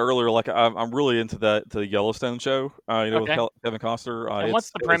I mentioned earlier, like I'm really into the Yellowstone show, with Okay. Kevin Costner. And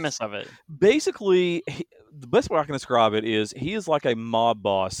what's the it was- premise of it? Basically, the best way I can describe it is he is like a mob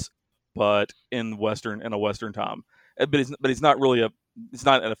boss, but in a Western time. But he's not really it's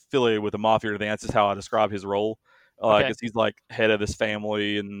not an affiliated with the mafia or anything. That's just how I describe his role. Okay. Because he's like head of this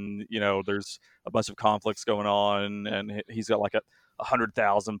family, and there's a bunch of conflicts going on, and he's got like a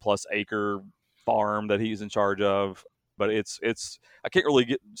 100,000 plus acre farm that he's in charge of. But it's I can't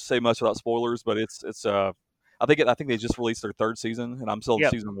really say much without spoilers, but it's I think they just released their 3rd season, and I'm still in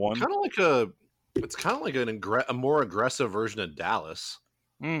Yep. season 1. It's kind of like a more aggressive version of Dallas.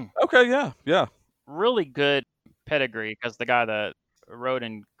 Okay, yeah. Really good pedigree because the guy that wrote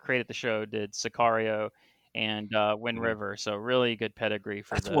and created the show did Sicario and Wind River, so really good pedigree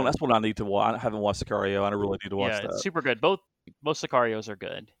for That's one I need to watch. I haven't watched Sicario. I really need to watch yeah, that. it's super good. Both Sicarios are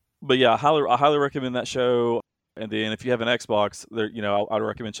good. But yeah, I highly recommend that show. And then if you have an Xbox, I'd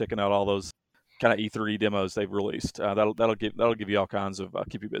recommend checking out all those kind of E3 demos they've released. That'll give you all kinds of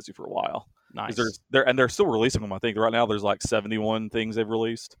keep you busy for a while. Nice. They're still releasing them. I think right now there's like 71 things they've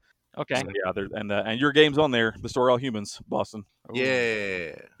released. Okay. So, yeah, and your game's on there. The Story All Humans, Boston. Ooh,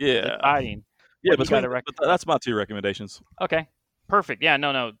 Yeah. Yeah, exciting. yeah. What do you gotta But that's my 2 recommendations. Okay. Perfect. Yeah,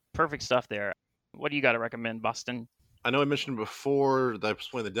 no. Perfect stuff there. What do you got to recommend, Boston? I know I mentioned before that I was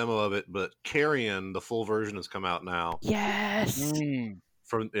playing the demo of it, but Carrion, the full version, has come out now Yes.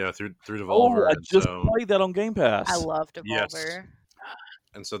 from through Devolver. Oh, I and just so, played that on Game Pass. I love Yes. Devolver.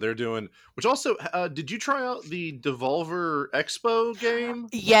 and so they're doing. Which also, did you try out the Devolver Expo game?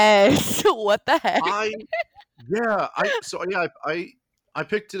 Yes. What the heck? I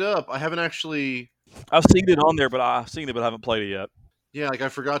picked it up. I haven't actually. I've seen it on there, but I haven't played it yet. Yeah, like I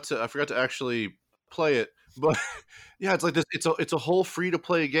forgot to actually play it. But yeah, it's like this. It's a whole free to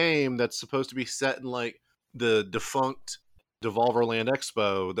play game that's supposed to be set in like the defunct Devolver Land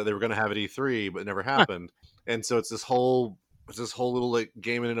Expo that they were going to have at E3, but it never happened. And so it's this whole little like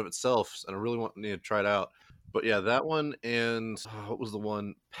game in and of itself, and I really want to try it out. But yeah, that one and what was the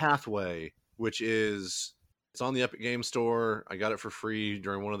one? Pathway, which it's on the Epic Game Store. I got it for free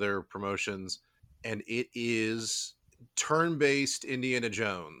during one of their promotions, and it is turn-based Indiana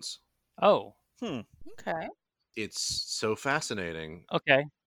Jones. Oh, Okay. It's so fascinating. okay.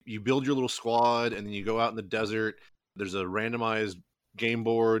 You build your little squad, and then you go out in the desert. There's a randomized game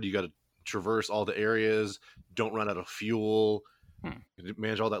board. You got to traverse all the areas. Don't run out of fuel.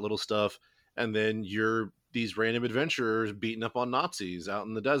 Manage all that little stuff, and then you're these random adventurers beating up on Nazis out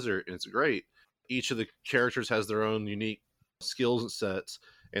in the desert, and it's great. Each of the characters has their own unique skills and sets,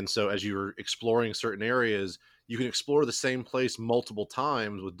 and so as you're exploring certain areas, you can explore the same place multiple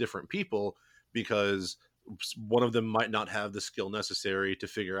times with different people, because one of them might not have the skill necessary to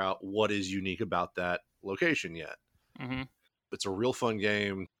figure out what is unique about that location yet. Mm-hmm. It's a real fun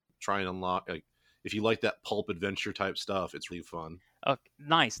game. Try and unlock, like, if you like that pulp adventure type stuff, it's really fun. Okay,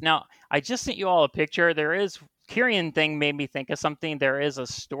 nice. Now, I just sent you all a picture. Kyrian thing made me think of something. There is a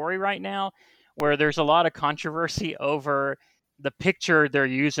story right now where there's a lot of controversy over the picture they're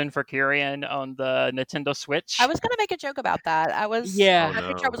using for Kyrian on the Nintendo Switch. I was gonna make a joke about that. Yeah. That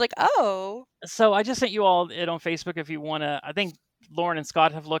picture. I was like, oh. So I just sent you all it on Facebook if you want to. I think Lauren and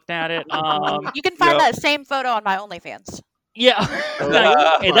Scott have looked at it. You can find that same photo on my OnlyFans. Yeah.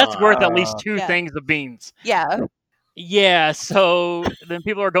 Hey, that's worth at least 2 Yeah. things of beans. Yeah. Yeah, so then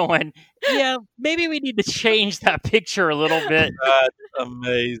people are going, yeah, maybe we need to change that picture a little bit. That's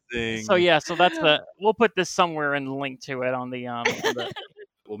amazing. So yeah, so that's we'll put this somewhere in the link to it on the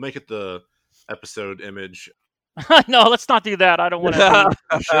We'll make it the episode image. No, let's not do that. I don't want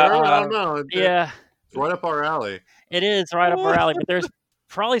to. Sure, I don't know. Yeah, It's right up our alley. it is right up our alley. But there's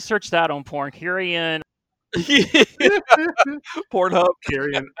probably search that on porn. Kyrian. Pornhub.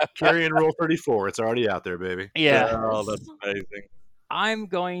 Carrying Rule 34. It's already out there, baby. Yeah, Oh, that's amazing. I'm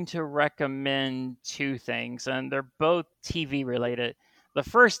going to recommend 2 things, and they're both TV related. The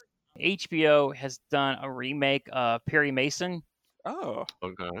first, HBO has done a remake of Perry Mason. Oh,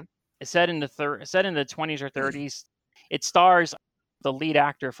 Okay. It's set in the 20s or 30s. It stars the lead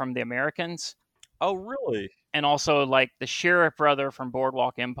actor from The Americans, oh, really? and also like the sheriff brother from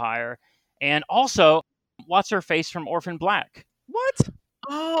Boardwalk Empire, and also what's her face from Orphan Black. What?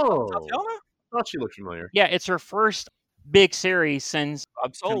 Oh. Tatiana? I thought she looked familiar. Yeah, it's her first big series since I'm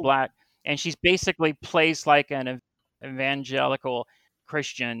Orphan sold. Black, and she's basically plays like evangelical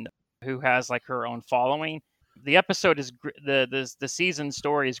Christian who has like her own following. The episode is the season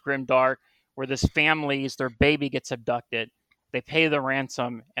story is grim dark, where this family's their baby gets abducted. They pay the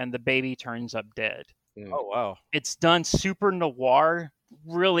ransom, and the baby turns up dead. Oh wow. It's done super noir,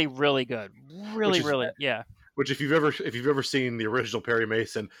 really, really good, really, yeah. Which, if you've ever seen the original Perry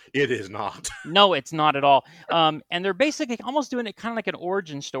Mason, it is not. No, it's not at all. And they're basically almost doing it kind of like an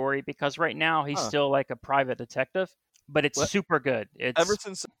origin story, because right now he's still like a private detective, but it's super good. It's Ever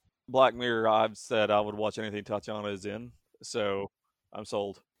since Black Mirror, I've said I would watch anything Tatiana is in, so I'm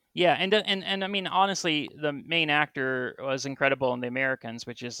sold. yeah, and I mean, honestly, the main actor was incredible in The Americans,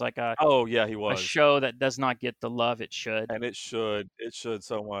 which is like a Oh yeah, he a was, show that does not get the love it should. and it should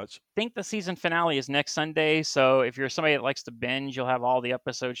so much. I think the season finale is next Sunday, so if you're somebody that likes to binge, you'll have all the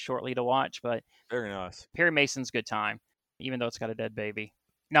episodes shortly to watch. But Very nice. Perry Mason's good time, even though it's got a dead baby.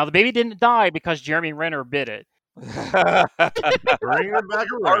 Now, the baby didn't die because Jeremy Renner bit it. Bring it back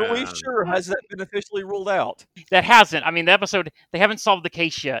around. Are we sure? Has that been officially ruled out? That hasn't. I mean, the episode, they haven't solved the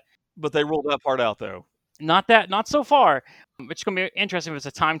case yet. But they ruled that part out, though. Not so far. Which is going to be interesting if it's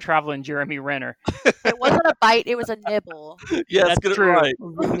a time traveling Jeremy Renner. It wasn't a bite; it was a nibble. Yeah, That's get true. it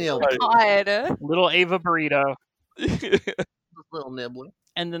right. God. Little Ava Burrito. Little nibbler.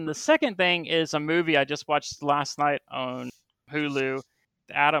 And then the second thing is a movie I just watched last night on Hulu.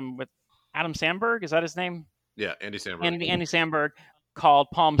 Adam Sandberg, is that his name? Yeah, Andy Samberg. Andy Samberg, called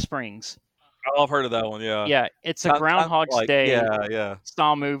Palm Springs. Oh, I've heard of that one. Yeah. Yeah, it's a Kind- Groundhog's like, Day Yeah.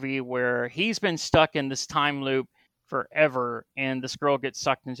 style movie where he's been stuck in this time loop forever, and this girl gets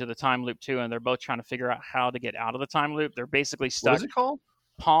sucked into the time loop too, and they're both trying to figure out how to get out of the time loop. They're basically What stuck. is it called?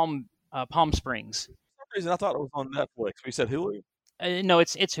 Palm Springs. For some reason, I thought it was on Netflix. We said Hulu. No,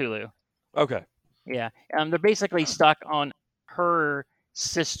 it's Hulu. Okay. Yeah, they're basically stuck on her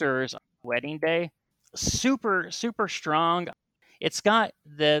sister's wedding day. Super, super strong. It's got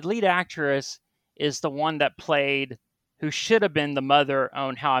the lead actress is the one that played who should have been the mother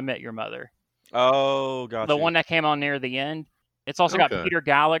on How I Met Your Mother. Oh, gotcha. The one that came on near the end. It's also got Okay. Peter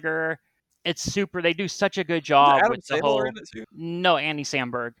Gallagher. It's super. They do such a good Is job Adam with the Sandler whole. in it too? No, Andy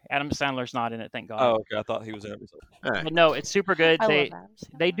Samberg. Adam Sandler's not in it, thank God. Oh, okay. I thought he was in it. Hey, But no, it's super good. I They love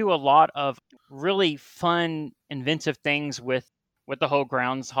that. they do a lot of really fun, inventive things with the whole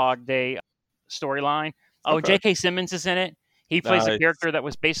Groundhog Day storyline. Oh, Okay. J.K. Simmons is in it. He plays a Nice. character that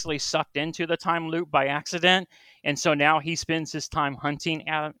was basically sucked into the time loop by accident, and so now he spends his time hunting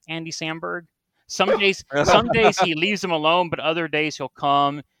Andy Samberg. Some days he leaves him alone, but other days he'll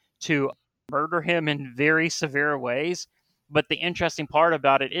come to murder him in very severe ways. But the interesting part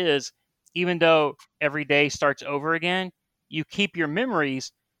about it is, even though every day starts over again, you keep your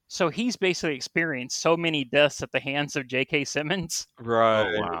memories. So he's basically experienced so many deaths at the hands of J.K. Simmons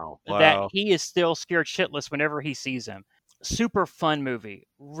Right. wow. that he is still scared shitless whenever he sees him. Super fun movie.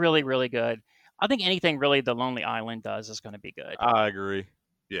 Really, really good. I think anything really The Lonely Island does is going to be good. I agree.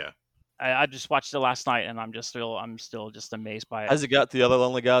 Yeah. I just watched it last night, and I'm still just amazed by it. Has it got the other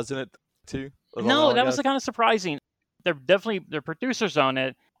lonely guys in it too? The No, Lonely that was Guys? kind of surprising. They're definitely the producers on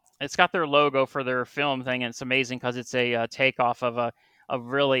it. It's got their logo for their film thing, and it's amazing because it's a takeoff of a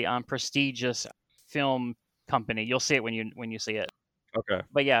really prestigious film company. You'll see it when you see it. Okay.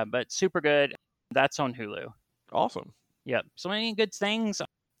 But yeah, but super good. That's on Hulu. Awesome. Yep. So many good things.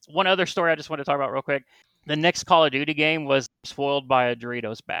 One other story I just want to talk about real quick. The next Call of Duty game was spoiled by a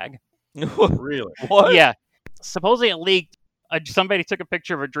Doritos bag. Really? What? Yeah. Supposedly it leaked. Somebody took a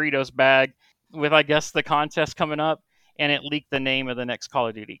picture of a Doritos bag with, I guess, the contest coming up, and it leaked the name of the next Call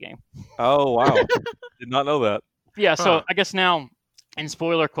of Duty game. Oh wow. Did not know that. Yeah, so Huh. I guess now in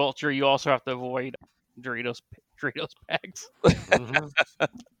spoiler culture, you also have to avoid Doritos bags. Mhm.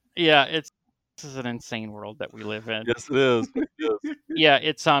 Yeah, this is an insane world that we live in. Yes, it is. Yes. Yeah,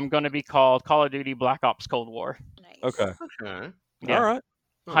 it's going to be called Call of Duty Black Ops Cold War Nice. Okay. Okay. Yeah. All right.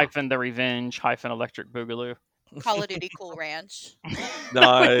 hyphen The Revenge hyphen Electric Boogaloo. Call of Duty Cool Ranch.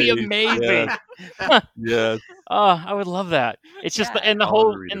 That would be Nice. amazing. Yes. Oh, I would love that. It's just Yeah. and the Call whole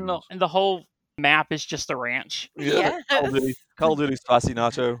of and Duty. the whole map is just a ranch. Yeah. Yes. Call of Duty Spicy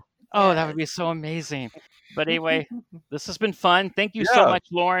Nacho. Oh, that would be so amazing. But anyway, this has been fun. Thank you so Yeah. much,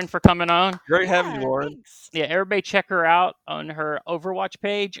 Lauren, for coming on. Great having you, Yeah, Lauren. thanks. Yeah, everybody check her out on her Overwatch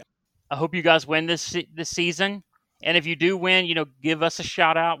page. I hope you guys win this season. And if you do win, give us a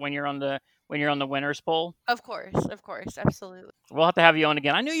shout out when you're on the winners poll. Of course, absolutely. We'll have to have you on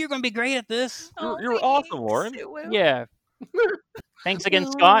again. I knew you were going to be great at this. You're awesome, Lauren. It will. Yeah. Thanks again,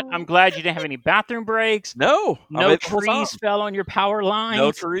 Scott. I'm glad you didn't have any bathroom breaks. No. I No made the whole time. trees fell on your power lines.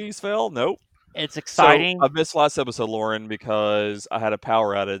 No trees fell. Nope. It's exciting. So I missed last episode, Lauren, because I had a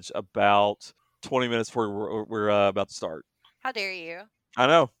power outage about 20 minutes before we're about to start. How dare you? I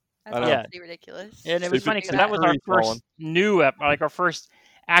know. That's I know. Yeah. absolutely ridiculous. And it was Stupid funny because that was our Curry first falling. new our first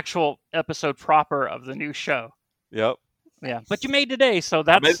actual episode proper of the new show. Yep. Yeah, Nice. but you made today, so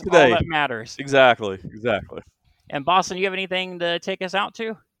that's made all today. that matters. Exactly. And Boston, you have anything to take us out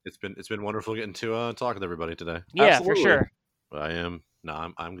to? It's been wonderful getting to talk with everybody today. Yeah, Absolutely. for sure.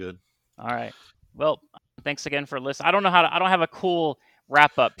 I'm good. All right. Well, thanks again for listening. I don't know I don't have a cool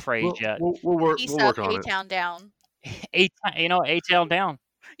wrap up phrase yet. We'll work on it. A-Town down. A-Town down.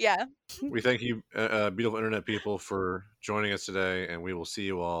 Yeah. We thank you, beautiful internet people, for joining us today, and we will see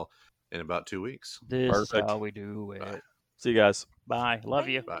you all in about 2 weeks. This Perfect. is how we do it. Bye. See you guys. Bye. Love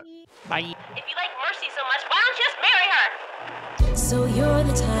you. Bye. Bye. If you like Mercy so much, why don't you just marry her? So you're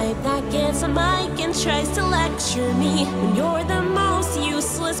the type that gets a mic and tries to lecture me when you're the most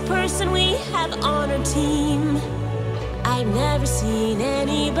useless person we have on our team. I've never seen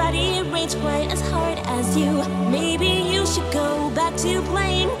anybody rage quite as hard as you. Maybe you should go back to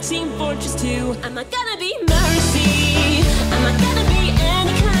playing Team Fortress 2. I'm not gonna be Mercy. I'm not gonna